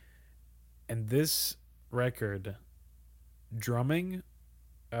 And this record, drumming,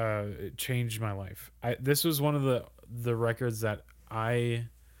 changed my life. This was one of the records that I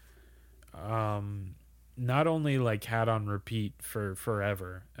not only like had on repeat for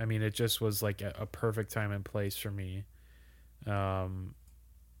forever. I mean, it just was like a perfect time and place for me,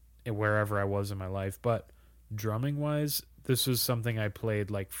 wherever I was in my life. But drumming wise, this was something I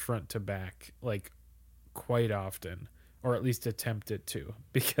played like front to back, like quite often, or at least attempted to,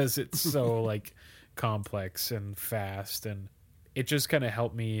 because it's so like complex and fast, and it just kind of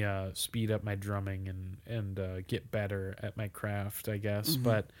helped me speed up my drumming and get better at my craft, I guess.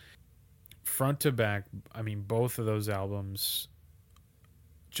 But front to back, I mean, both of those albums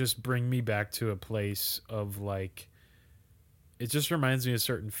just bring me back to a place of like, it just reminds me of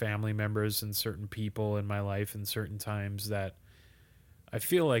certain family members and certain people in my life and certain times that I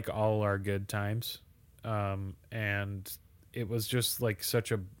feel like all are good times. And it was just like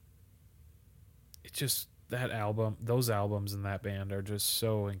those albums and that band are just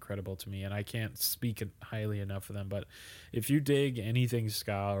so incredible to me, and I can't speak highly enough of them. But if you dig anything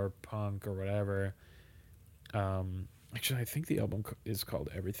ska or punk or whatever, actually I think the album is called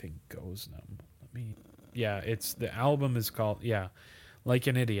Everything Goes Numb. The album is called, Like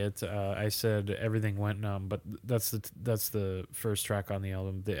an Idiot. I said Everything Went Numb, but that's the first track on the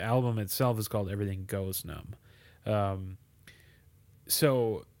album. The album itself is called Everything Goes Numb.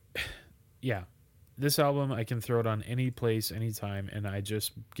 So yeah, this album, I can throw it on any place, anytime, and I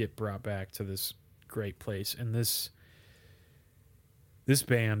just get brought back to this great place. And this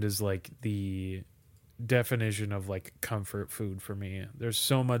band is like the definition of like comfort food for me. There's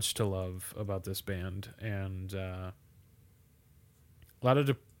so much to love about this band, and a lot of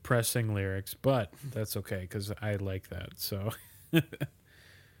depressing lyrics, but that's okay because I like that. So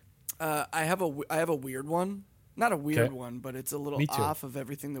I have a weird one. Not a weird one, but it's a little off of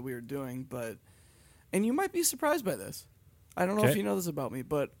everything that we were doing. And you might be surprised by this. I don't know if you know this about me,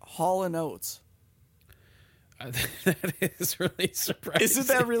 but Hall & Oates. That is really surprising. Isn't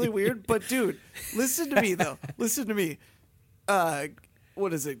that really weird? But dude, listen to me though. Listen to me.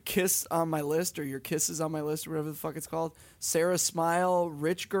 What is it? Kiss on My List, or Your Kisses on My List, or whatever the fuck it's called. Sarah Smile,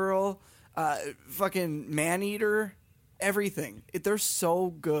 Rich Girl, fucking Maneater, everything. They're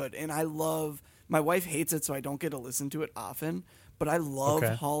so good, and I love. My wife hates it, so I don't get to listen to it often. But I love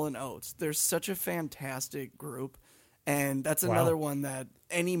Hall & Oates. They're such a fantastic group. And that's another one that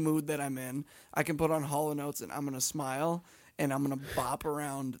any mood that I'm in, I can put on Hall & Oates and I'm going to smile and I'm going to bop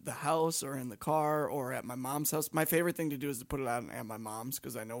around the house or in the car or at my mom's house. My favorite thing to do is to put it on at my mom's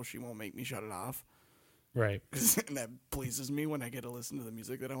because I know she won't make me shut it off. Right. and that pleases me when I get to listen to the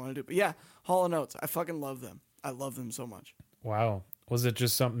music that I want to do. But yeah, Hall & Oates, I fucking love them. I love them so much. Wow. Was it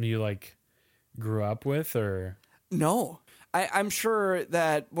just something you like grew up with, or? No, I'm sure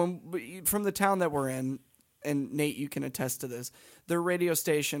that from the town that we're in, and Nate, you can attest to this, their radio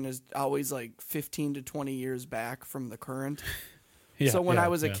station is always like 15 to 20 years back from the current. Yeah, So when yeah, I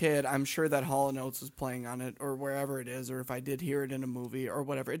was a yeah. kid, I'm sure that Hall & Oates was playing on it, or wherever it is, or if I did hear it in a movie or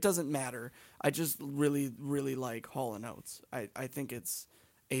whatever. It doesn't matter. I just really, really like Hall & Oates. I think it's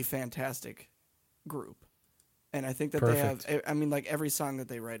a fantastic group. And I think that Perfect. they have, I mean, like every song that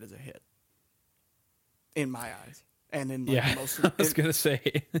they write is a hit. In my eyes. And in like Yeah, most I was gonna say,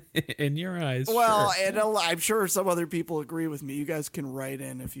 in your eyes. well, sure. and I'm sure some other people agree with me. You guys can write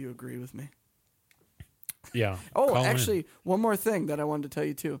in if you agree with me. Yeah. Oh, Call in. actually, one more thing that I wanted to tell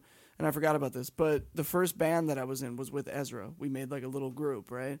you too, and I forgot about this. But the first band that I was in was with Ezra. We made like a little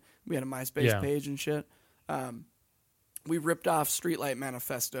group, right? We had a MySpace Yeah. page and shit. We ripped off Streetlight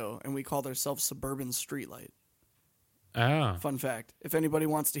Manifesto, and we called ourselves Suburban Streetlight. Ah, Fun fact: if anybody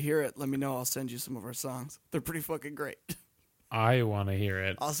wants to hear it, let me know. I'll send you some of our songs. They're pretty fucking great. I want to hear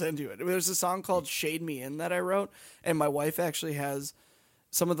it. I'll send you it. There's a song called "Shade Me In" that I wrote, and my wife actually has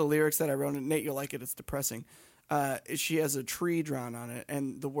some of the lyrics that I wrote. And Nate, you'll like it. It's depressing. She has a tree drawn on it,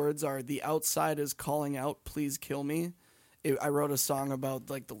 and the words are, "The outside is calling out, please kill me." I wrote a song about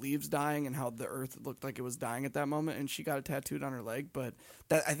like the leaves dying and how the earth looked like it was dying at that moment, and she got it tattooed on her leg. But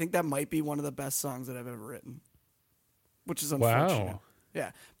I think that might be one of the best songs that I've ever written, which is unfortunate. Wow.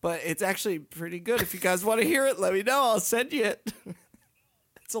 Yeah, but it's actually pretty good. If you guys want to hear it, let me know. I'll send you it.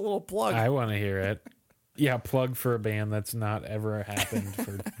 It's a little plug. I want to hear it. Yeah, plug for a band that's not ever happened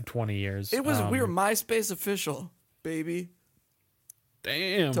for 20 years. It was we were MySpace official, baby.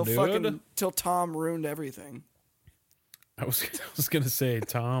 Damn, dude. Till Tom ruined everything. I was gonna say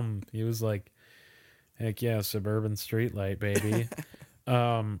Tom. He was like, heck yeah, Suburban Streetlight, baby.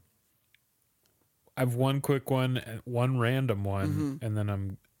 I've one quick one, one random one, and then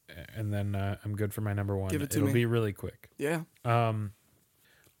I'm good for my number one. Give it to It'll me. be really quick. Yeah.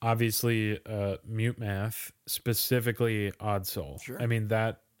 Obviously, Mute Math, specifically Odd Soul. Sure. I mean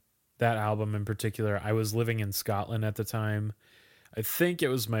that album in particular. I was living in Scotland at the time. I think it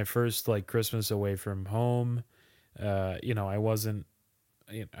was my first like Christmas away from home. I wasn't.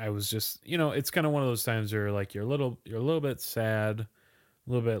 I was just. It's kind of one of those times where like you're a little bit sad, a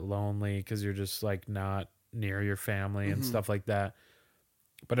little bit lonely because you're just like not near your family and stuff like that.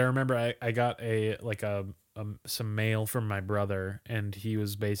 But I remember I got some mail from my brother, and he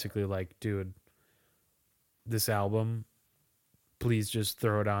was basically like, dude, this album, please just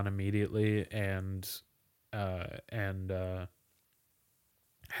throw it on immediately and have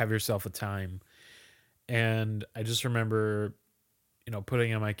yourself a time. And I just remember,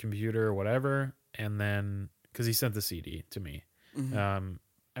 putting it on my computer or whatever, and then because he sent the CD to me, I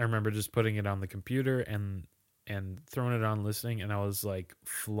remember just putting it on the computer and throwing it on, listening, and I was like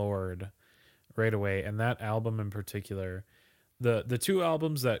floored right away. And that album in particular, the two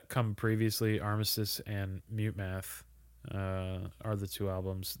albums that come previously, Armistice and Mute Math, are the two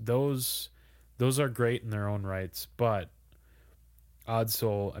albums. Those are great in their own rights, but Odd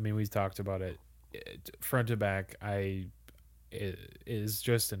Soul, I mean, we've talked about it front to back. It is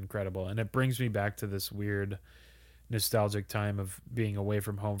just incredible, and it brings me back to this weird nostalgic time of being away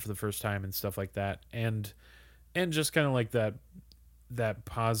from home for the first time and stuff like that, and just kind of like that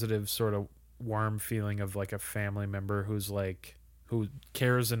positive sort of warm feeling of like a family member who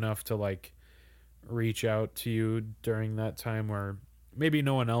cares enough to like reach out to you during that time where maybe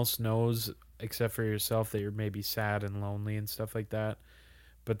no one else knows except for yourself that you're maybe sad and lonely and stuff like that.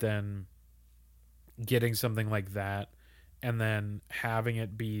 But then getting something like that and then having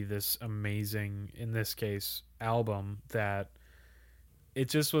it be this amazing, in this case, album, that it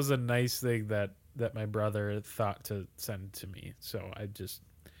just was a nice thing that my brother thought to send to me. So I just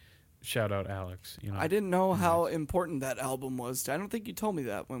shout out Alex. I didn't know how important that album was. I don't think you told me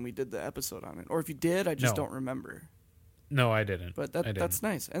that when we did the episode on it. Or if you did, I just No. don't remember. No, I didn't. But I didn't. that's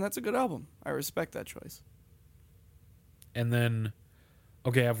nice. And that's a good album. I respect that choice. And then,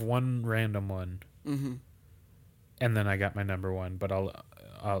 okay, I have one random one. Mm-hmm. And then I got my number one, but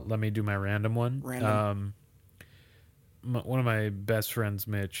I'll let me do my random one. Random. One of my best friends,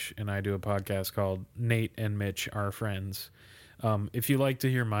 Mitch, and I do a podcast called Nate and Mitch Are Friends. If you like to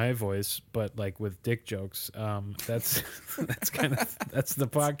hear my voice, but like with dick jokes, that's that's the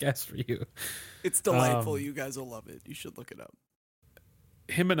podcast for you. It's delightful. You guys will love it. You should look it up.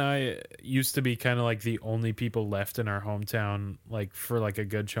 Him and I used to be kind of like the only people left in our hometown, like for like a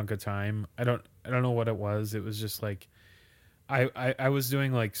good chunk of time. I don't know what it was. It was just like I was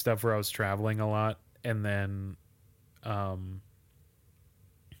doing like stuff where I was traveling a lot, and then um,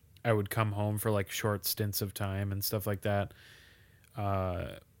 I would come home for like short stints of time and stuff like that. Uh,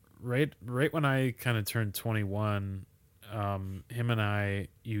 right when I kind of turned 21, him and I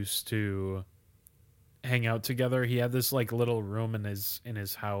used to hang out together. He had this like little room in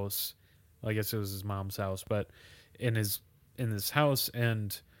his house. Well, I guess it was his mom's house, but in his house,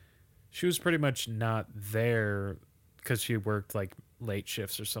 and she was pretty much not there because she worked like late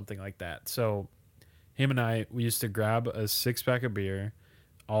shifts or something like that. So him and I, we used to grab a 6 pack of beer,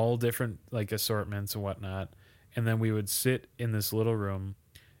 all different like assortments and whatnot, and then we would sit in this little room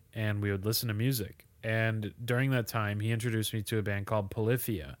and we would listen to music. And during that time, he introduced me to a band called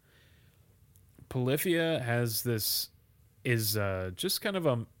Polyphia. Polyphia has this is just kind of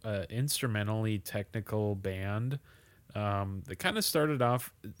a instrumentally technical band. They kind of started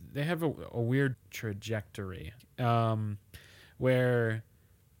off. They have a weird trajectory where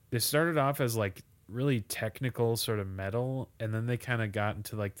they started off as like really technical sort of metal, and then they kind of got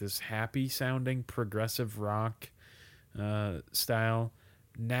into like this happy sounding progressive rock style.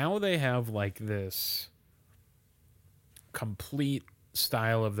 Now they have like this complete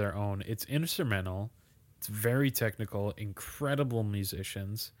style of their own. It's instrumental, it's very technical, incredible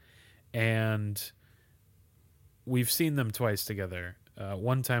musicians, and we've seen them twice together.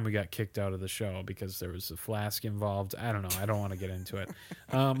 One time we got kicked out of the show because there was a flask involved. I don't know. I don't want to get into it.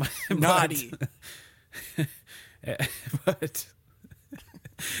 Naughty. But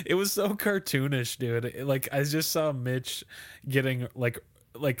it was so cartoonish, dude. Like I just saw Mitch getting like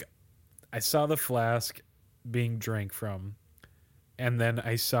I saw the flask being drank from, and then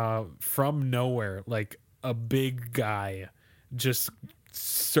I saw from nowhere like a big guy just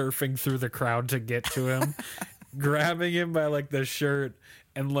surfing through the crowd to get to him, grabbing him by like the shirt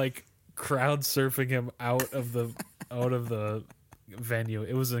and like crowd surfing him out of the venue.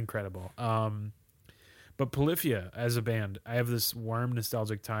 It was incredible. But Polyphia as a band, I have this warm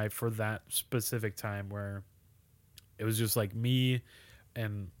nostalgic tie for that specific time where it was just like me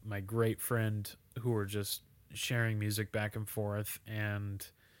and my great friend who were just sharing music back and forth, and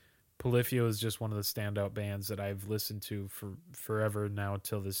Polyphia is just one of the standout bands that I've listened to for forever now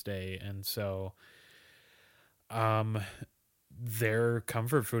till this day. And so they're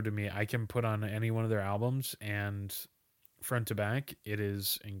comfort food to me. I can put on any one of their albums and front to back, it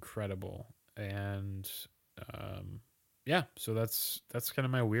is incredible. And yeah, so that's kind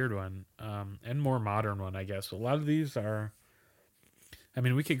of my weird one, and more modern one, I guess. A lot of these are, I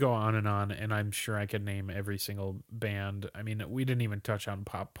mean, we could go on, and I'm sure I could name every single band. I mean, we didn't even touch on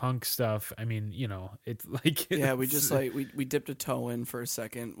pop punk stuff. I mean, you know, it's like yeah, we just like we dipped a toe in for a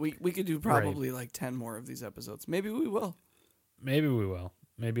second. We could do probably like 10 more of these episodes. Maybe we will. Maybe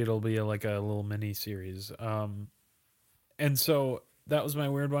it'll be like a little mini series. And so that was my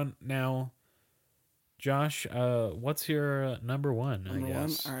weird one. Now, Josh, what's your number one? Number I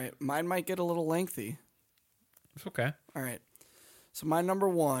guess. one. All right, mine might get a little lengthy. It's okay. All right. So my number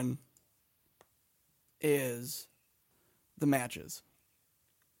one is The Matches.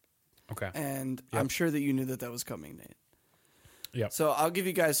 Okay. And Yep. I'm sure that you knew that was coming, Nate. Yeah. So I'll give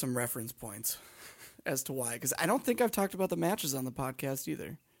you guys some reference points as to why, because I don't think I've talked about The Matches on the podcast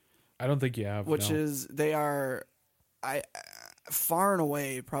either. I don't think you have. Which no. is, they are, far and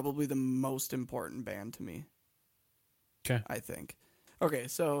away, probably the most important band to me. Okay. I think. Okay,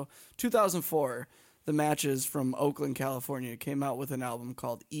 so 2004, The Matches from Oakland, California, came out with an album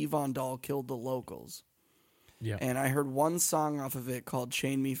called Yvonne Dahl Killed the Locals. Yeah. And I heard one song off of it called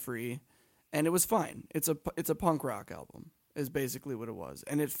Chain Me Free, and it was fine. It's a punk rock album, is basically what it was.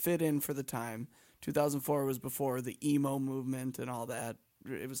 And it fit in for the time. 2004 was before the emo movement and all that.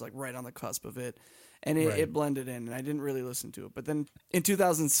 It was like right on the cusp of it. And it blended in, and I didn't really listen to it. But then in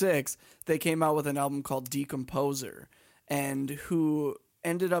 2006, they came out with an album called Decomposer, and who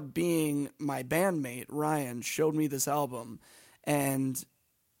ended up being my bandmate, Ryan, showed me this album. And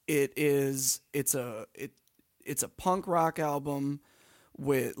it's a punk rock album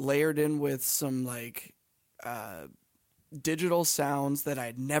with layered in with some like digital sounds that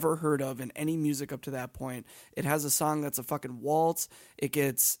I'd never heard of in any music up to that point. It has a song that's a fucking waltz. It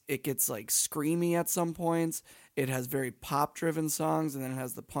gets like screamy at some points. It has very pop driven songs, and then it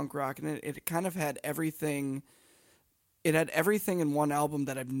has the punk rock in it. It kind of had everything. It had everything in one album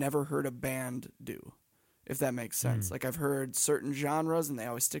that I've never heard a band do, if that makes sense. Like, I've heard certain genres, and they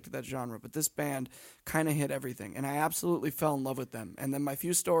always stick to that genre, but this band kind of hit everything, and I absolutely fell in love with them. And then my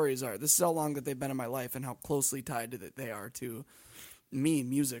few stories are, this is how long that they've been in my life and how closely tied to they are to me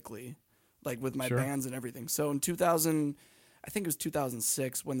musically, like with my bands and everything. So in 2000, I think it was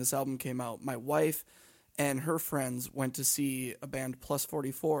 2006 when this album came out, my wife and her friends went to see a band Plus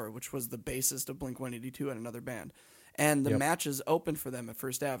 44, which was the bassist of Blink-182 and another band. And the matches opened for them at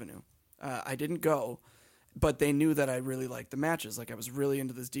First Avenue. I didn't go, but they knew that I really liked the matches. Like, I was really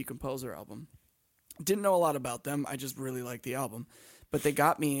into this Decomposer album. Didn't know a lot about them. I just really liked the album. But they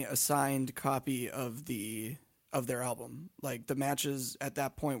got me a signed copy of their album. Like, the matches at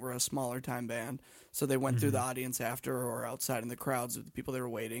that point were a smaller time band, so they went through the audience after or outside in the crowds with the people that were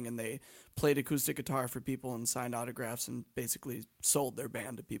waiting, and they played acoustic guitar for people and signed autographs and basically sold their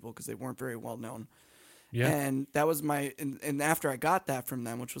band to people because they weren't very well known. Yeah. And that was and after I got that from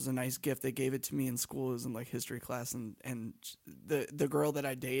them, which was a nice gift, they gave it to me in school. It was in like history class, and the girl that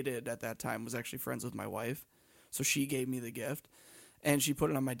I dated at that time was actually friends with my wife, so she gave me the gift, and she put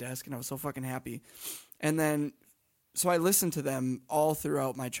it on my desk, and I was so fucking happy. And then, so I listened to them all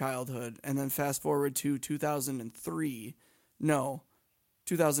throughout my childhood, and then fast forward to 2013,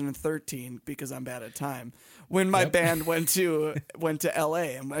 because I'm bad at time, when my band went to LA.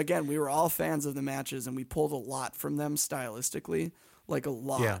 And again, we were all fans of the matches, and we pulled a lot from them stylistically, like a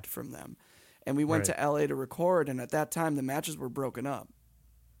lot from them. And we went to LA to record, and at that time the matches were broken up.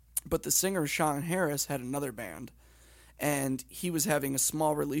 But the singer Sean Harris had another band, and he was having a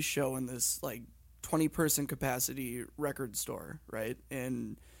small release show in this like 20-person capacity record store, right?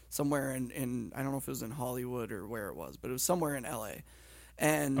 In somewhere in I don't know if it was in Hollywood or where it was, but it was somewhere in LA.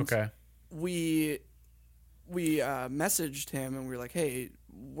 And we messaged him, and we were like, hey,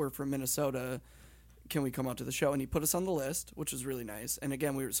 we're from Minnesota. Can we come out to the show? And he put us on the list, which was really nice. And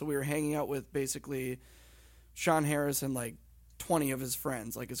again, we were hanging out with basically Sean Harris and like 20 of his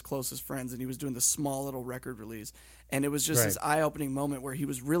friends, like his closest friends, and he was doing this small little record release. And it was just this eye-opening moment where he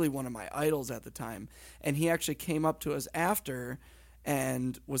was really one of my idols at the time. And he actually came up to us after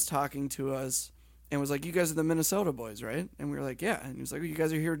and was talking to us and was like, you guys are the Minnesota boys, right? And we were like, yeah. And he was like, you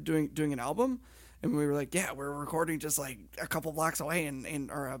guys are here doing an album? And we were like, yeah, we're recording just like a couple blocks away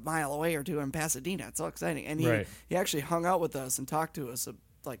or a mile away or two in Pasadena. It's so exciting. And he actually hung out with us and talked to us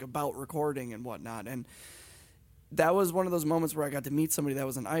like about recording and whatnot. And that was one of those moments where I got to meet somebody that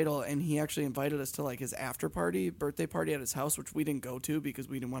was an idol, and he actually invited us to like his birthday party at his house, which we didn't go to because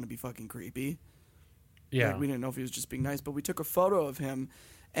we didn't want to be fucking creepy. Yeah. Like, we didn't know if he was just being nice, but we took a photo of him,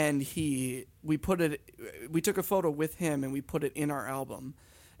 and we took a photo with him, and we put it in our album.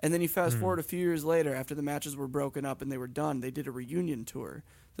 And then you fast forward a few years later, after the matches were broken up and they were done, they did a reunion tour.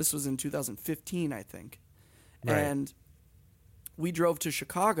 This was in 2015, I think. Right. And we drove to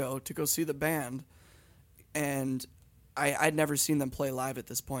Chicago to go see the band, and I'd never seen them play live at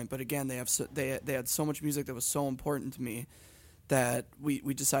this point. But again, they had so much music that was so important to me that we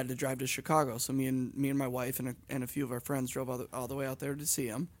decided to drive to Chicago. So me and my wife and a few of our friends drove all the way out there to see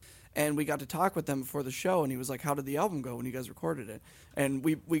them. And we got to talk with them before the show, and he was like, how did the album go when you guys recorded it? And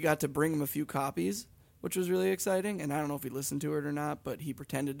we got to bring him a few copies, which was really exciting. And I don't know if he listened to it or not, but he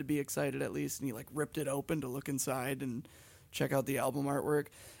pretended to be excited at least, and he like ripped it open to look inside and check out the album artwork.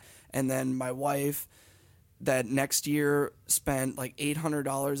 And then my wife that next year spent like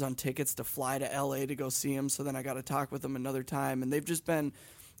 $800 on tickets to fly to LA to go see him. So then I got to talk with them another time. And they've just been,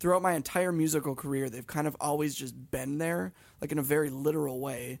 throughout my entire musical career, they've kind of always just been there, like in a very literal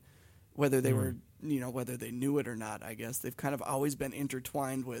way, whether they were, whether they knew it or not, I guess. They've kind of always been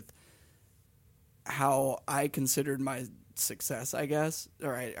intertwined with how I considered my success, I guess.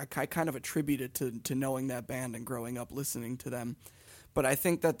 Or I kind of attribute it to knowing that band and growing up listening to them. But I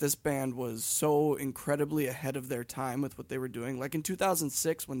think that this band was so incredibly ahead of their time with what they were doing. Like in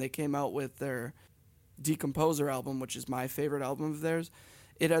 2006, when they came out with their Decomposer album, which is my favorite album of theirs,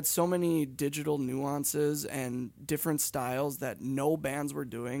 it had so many digital nuances and different styles that no bands were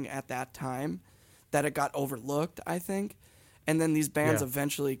doing at that time that it got overlooked, I think. And then these bands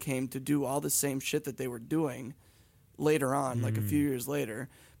eventually came to do all the same shit that they were doing later on, like a few years later.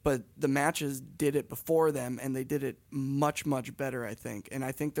 But the matches did it before them, and they did it much, much better, I think. And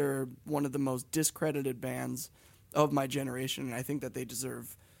I think they're one of the most discredited bands of my generation, and I think that they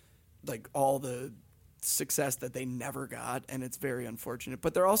deserve like all the success that they never got, and it's very unfortunate.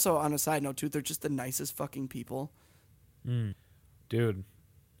 But they're also, on a side note too, they're just the nicest fucking people. Dude,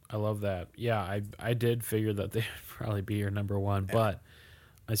 I love that. Yeah, I did figure that they'd probably be your number one, but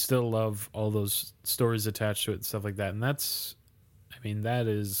I still love all those stories attached to it and stuff like that. And that's, I mean, that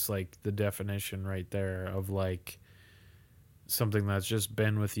is like the definition right there of like something that's just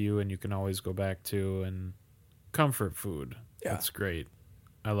been with you and you can always go back to, and comfort food. Yeah. That's great.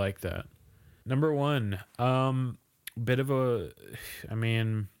 I like that. Number one, bit of a, I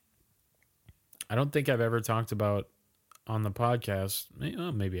mean, I don't think I've ever talked about on the podcast.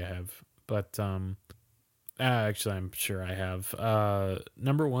 Maybe I have, but actually I'm sure I have.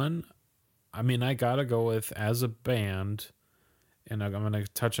 Number one, I mean, I gotta go with as a band, and I'm gonna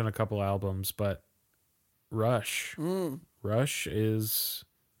touch on a couple albums, but Rush. Mm. Rush is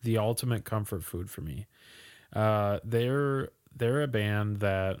the ultimate comfort food for me. They're a band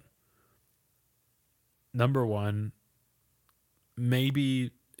that, number one,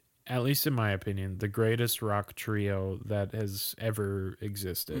 maybe, at least in my opinion, the greatest rock trio that has ever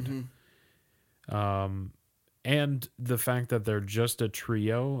existed. And the fact that they're just a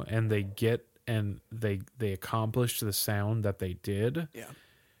trio and they accomplished the sound that they did, Yeah.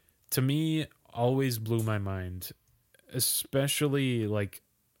 to me always blew my mind, especially like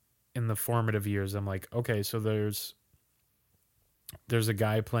in the formative years. I'm like, okay, so there's a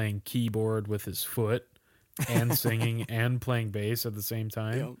guy playing keyboard with his foot and singing and playing bass at the same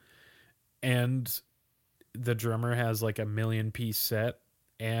time. Yep. And the drummer has like a million piece set,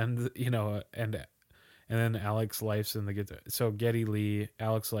 and and then Alex Lifeson the guitar. So Geddy Lee,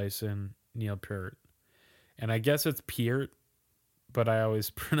 Alex Lifeson, Neil Peart. And I guess it's Peart, but I always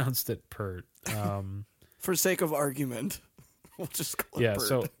pronounced it Peart. For sake of argument, we'll just call it Yeah, Bert.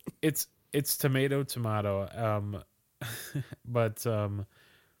 so it's tomato. But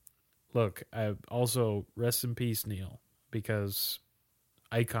look, I also rest in peace Neil, because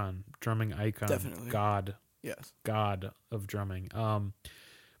drumming icon, Definitely. God Yes. of drumming.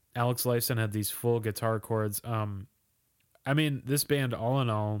 Alex Lifeson had these full guitar chords. I mean, this band, all in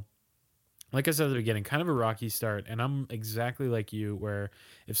all, like I said at the beginning, kind of a rocky start. And I'm exactly like you, where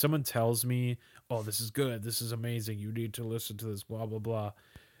if someone tells me, "Oh, this is good, this is amazing, you need to listen to this," blah blah blah,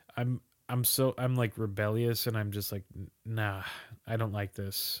 I'm I'm like rebellious, and I'm just like, nah, I don't like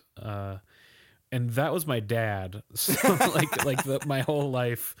this. And that was my dad. So my whole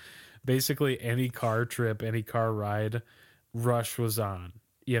life, basically any car trip, any car ride, Rush was on,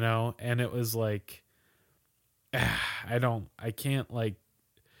 and it was like, I can't, like,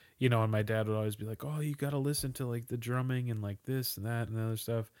 and my dad would always be like, "Oh, you got to listen to like the drumming and like this and that and the other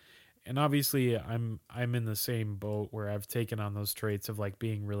stuff." And obviously I'm in the same boat where I've taken on those traits of like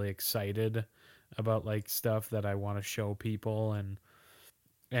being really excited about like stuff that I want to show people, and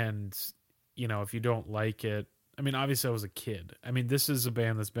if you don't like it, I mean, obviously I was a kid. I mean, this is a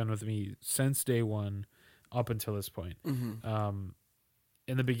band that's been with me since day one up until this point. In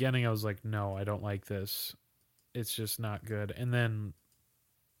the beginning I was like, no, I don't like this. It's just not good. And then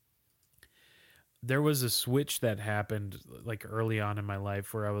there was a switch that happened like early on in my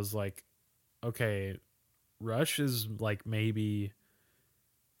life where I was like, okay, Rush is like maybe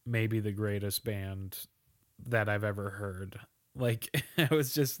the greatest band that I've ever heard. Like it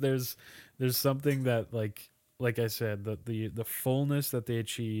was just, there's something that like I said, the fullness that they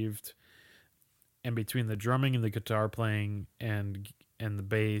achieved, and between the drumming and the guitar playing and the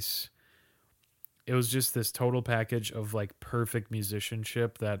bass, it was just this total package of like perfect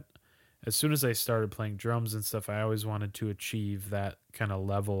musicianship that as soon as I started playing drums and stuff, I always wanted to achieve that kind of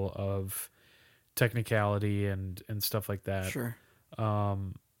level of technicality and stuff like that. Sure. I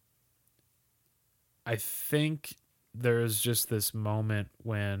think there's just this moment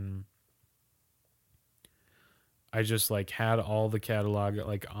when I just like had all the catalog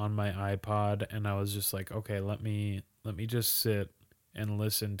like on my iPod, and I was just like, okay, let me just sit and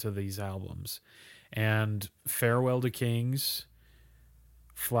listen to these albums. And Farewell to Kings,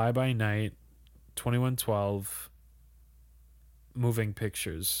 Fly By Night, 2112, Moving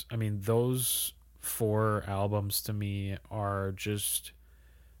Pictures. I mean, those 4 albums to me are just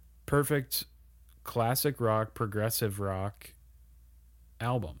perfect classic rock, progressive rock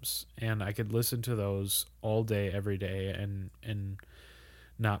albums, and I could listen to those all day every day and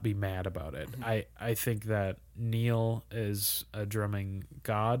not be mad about it. I think that Neil is a drumming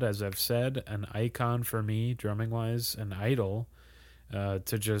god, as I've said, an icon for me drumming wise, an idol,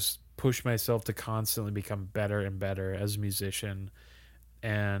 to just push myself to constantly become better and better as a musician.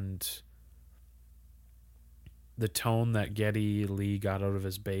 And the tone that Geddy Lee got out of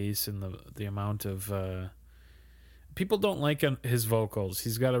his bass, and the amount of people don't like his vocals.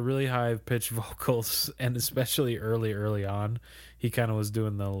 He's got a really high pitched vocals, and especially early on, he kind of was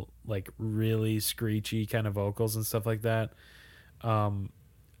doing the like really screechy kind of vocals and stuff like that.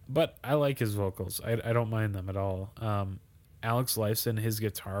 But I like his vocals. I don't mind them at all. Alex Lifeson, his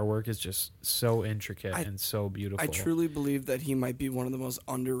guitar work is just so intricate and so beautiful. I truly believe that he might be one of the most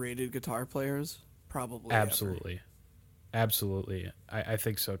underrated guitar players, probably. Absolutely. Ever. Absolutely. I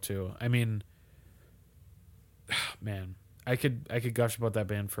think so too. I mean, man, I could gush about that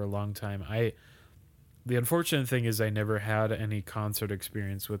band for a long time. The unfortunate thing is I never had any concert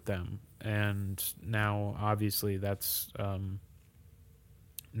experience with them, and now obviously that's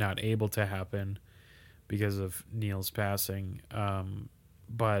not able to happen because of Neil's passing.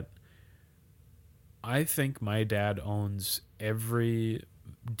 But I think my dad owns every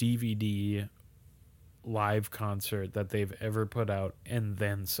DVD live concert that they've ever put out and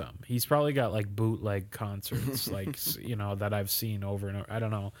then some. He's probably got like bootleg concerts like that I've seen over and over. I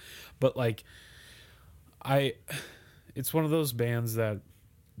don't know. But like I it's one of those bands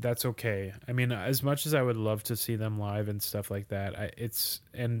that's okay. I mean, as much as I would love to see them live and stuff like that,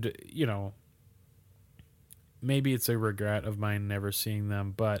 maybe it's a regret of mine never seeing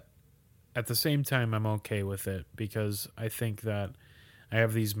them, but at the same time I'm okay with it because I think that I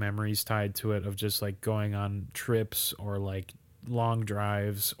have these memories tied to it of just like going on trips or like long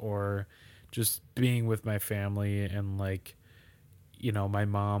drives or just being with my family and like my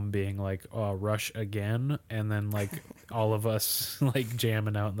mom being like, "Oh, Rush again," and then like all of us like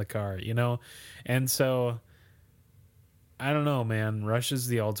jamming out in the car, and so I don't know, man. Rush is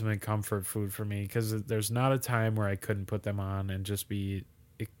the ultimate comfort food for me because there's not a time where I couldn't put them on and just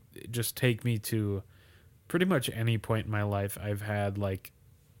take me to pretty much any point in my life. I've had like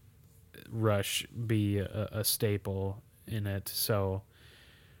Rush be a staple in it, so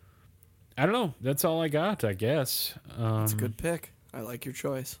I don't know. That's all I got, I guess. It's a good pick. I like your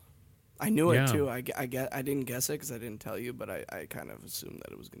choice. I knew Yeah. it too. I didn't guess it because I didn't tell you, but I kind of assumed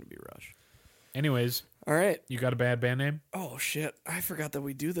that it was going to be Rush. Anyways, All right. you got a bad band name? Oh shit! I forgot that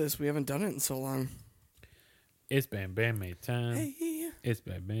we do this. We haven't done it in so long. It's band mate time. Hey. It's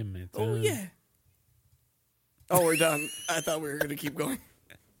band mate time. Oh yeah. Oh, we're done. I thought we were going to keep going.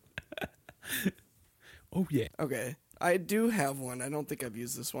 Oh yeah. Okay. I do have one. I don't think I've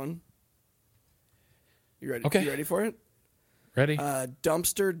used this one. You ready? Okay. You ready for it? Ready?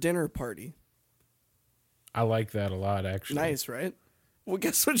 Dumpster dinner party. I like that a lot, actually. Nice, right? Well,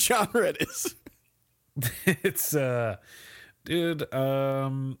 guess what genre it is? It's 80s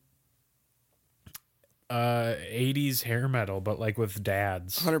hair metal, but like with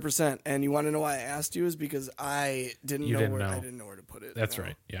dads. 100%. And you want to know why I asked you is because I didn't know where to put it. That's no.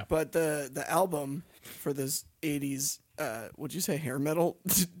 right. Yeah. But the album for this 80s would you say hair metal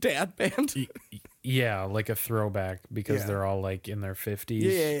dad band? Yeah, like a throwback because Yeah. they're all like in their 50s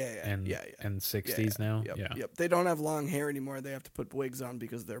Yeah. and Yeah. and 60s now. Yep, Yeah. Yep. They don't have long hair anymore. They have to put wigs on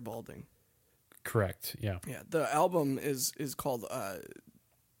because they're balding. Correct. Yeah. Yeah. The album is called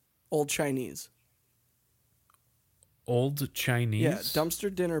Old Chinese. Old Chinese? Yeah,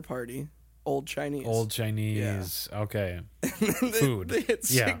 Dumpster Dinner Party, Old Chinese. Old Chinese. Okay. the, Food. The hit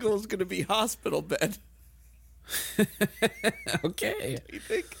Yeah. single is going to be Hospital Bed. Okay. You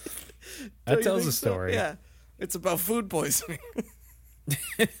think? That Don't you tells think a so? story. Yeah. It's about food poisoning.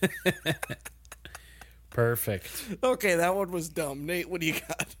 Perfect. Okay, that one was dumb. Nate, what do you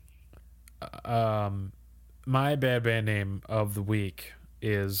got? My bad band name of the week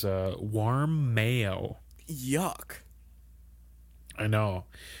is Warm Mayo. Yuck. I know.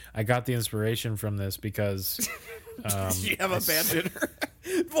 I got the inspiration from this because Did you have a bad dinner?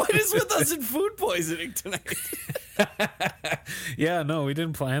 What is with us in food poisoning tonight? yeah, no, we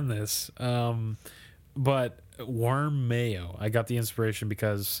didn't plan this. But warm mayo. I got the inspiration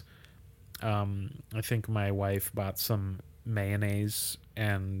because I think my wife bought some mayonnaise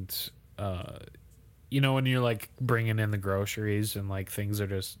and when you're like bringing in the groceries and like things are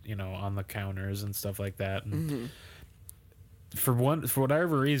just, on the counters and stuff like that. And for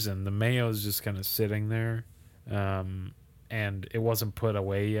whatever reason, the mayo is just kind of sitting there. And it wasn't put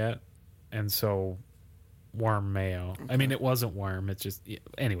away yet. And so warm mayo. Okay. I mean, it wasn't warm. It's just,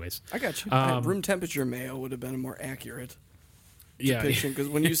 anyways. I got you. Room temperature mayo would have been a more accurate depiction. Because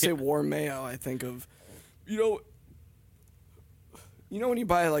when you say warm mayo, I think of, when you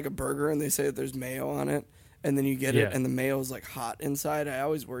buy like a burger and they say that there's mayo on it, and then you get it and the mayo is like hot inside. I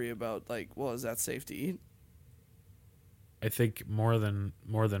always worry about like, well, is that safe to eat? I think more than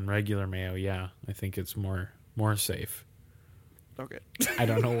regular mayo. Yeah, I think it's more safe. Okay. I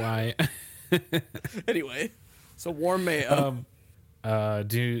don't know why. Anyway, so warm mayo.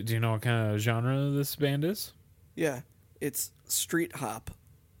 Do you know what kind of genre this band is? Yeah, it's street hop.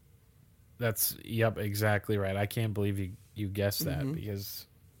 That's exactly right. I can't believe you guessed that because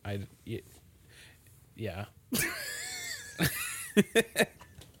yeah.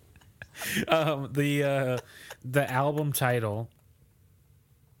 The album title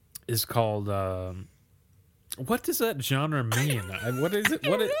is called what does that genre mean? What is it? I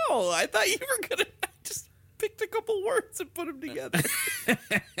don't know. I thought you were gonna just picked a couple words and put them together.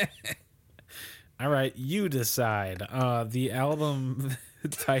 All right, you decide. The album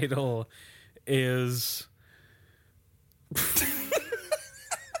title is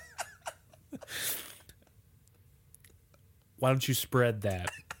why don't you spread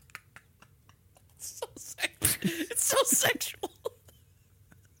that? It's so sexual.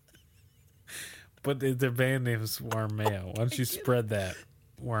 But their band name is Warm Mayo. Why don't you spread that?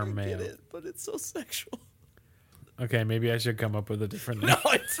 Warm I Mayo. get it, but it's so sexual. Okay, maybe I should come up with a different name.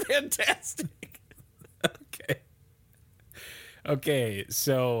 No, it's fantastic. Okay. Okay,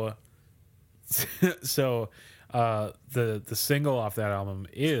 so the single off that album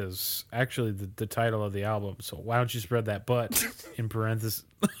is actually the title of the album. So why don't you spread that butt in parentheses?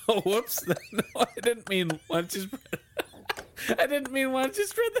 Oh, whoops! No, I didn't mean why don't you spread. I didn't mean why don't you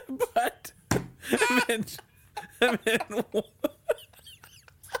spread that butt. I meant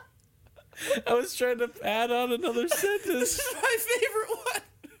I was trying to add on another sentence. This is my favorite one.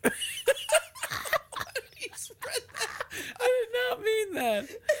 Why do you spread that? I did not mean that.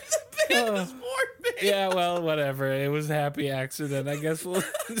 The band is more big. Yeah, well, whatever. It was a happy accident. I guess we'll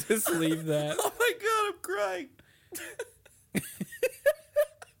just leave that. Oh my god, I'm crying.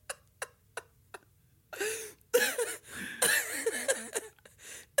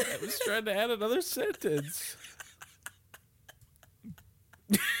 I was trying to add another sentence.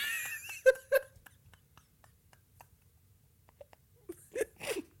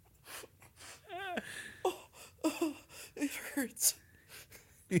 It hurts.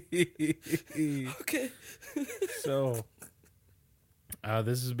 Okay. So,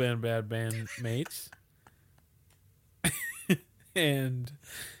 this has been Bad Band Mates. And,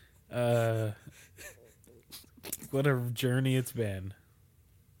 what a journey it's been.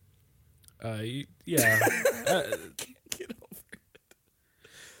 Yeah. Can't get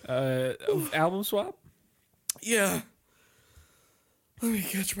over it. Album swap? Yeah. Let me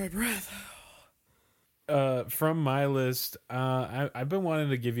catch my breath. From my list, I've been wanting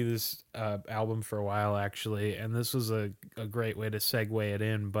to give you this album for a while, actually, and this was a great way to segue it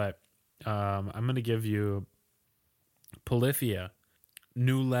in, but I'm going to give you Polyphia,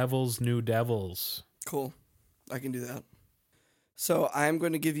 New Levels, New Devils. Cool. I can do that. So I'm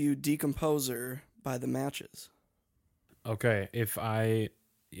going to give you Decomposer by The Matches. Okay, if I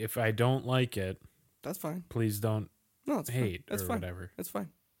don't like it, That's fine. please don't No, it's hate fine. That's or fine. whatever. It's fine.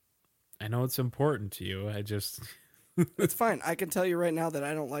 I know it's important to you. I just It's fine. I can tell you right now that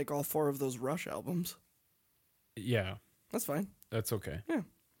I don't like all 4 of those Rush albums. yeah, That's fine. that's okay. Yeah.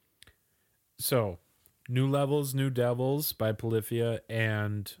 So, New Levels, New Devils by Polyphia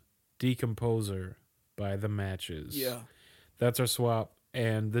and Decomposer by The Matches. Yeah. That's our swap.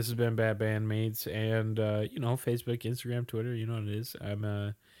 And this has been Bad Band Mates. And, Facebook, Instagram, Twitter, you know what it is.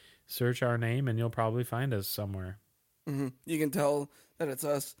 Search our name and you'll probably find us somewhere. Mm-hmm. You can tell that it's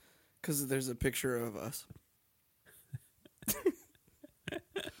us because there's a picture of us.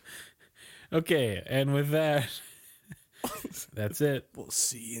 Okay. And with that, that's it. We'll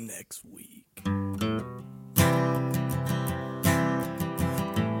see you next week.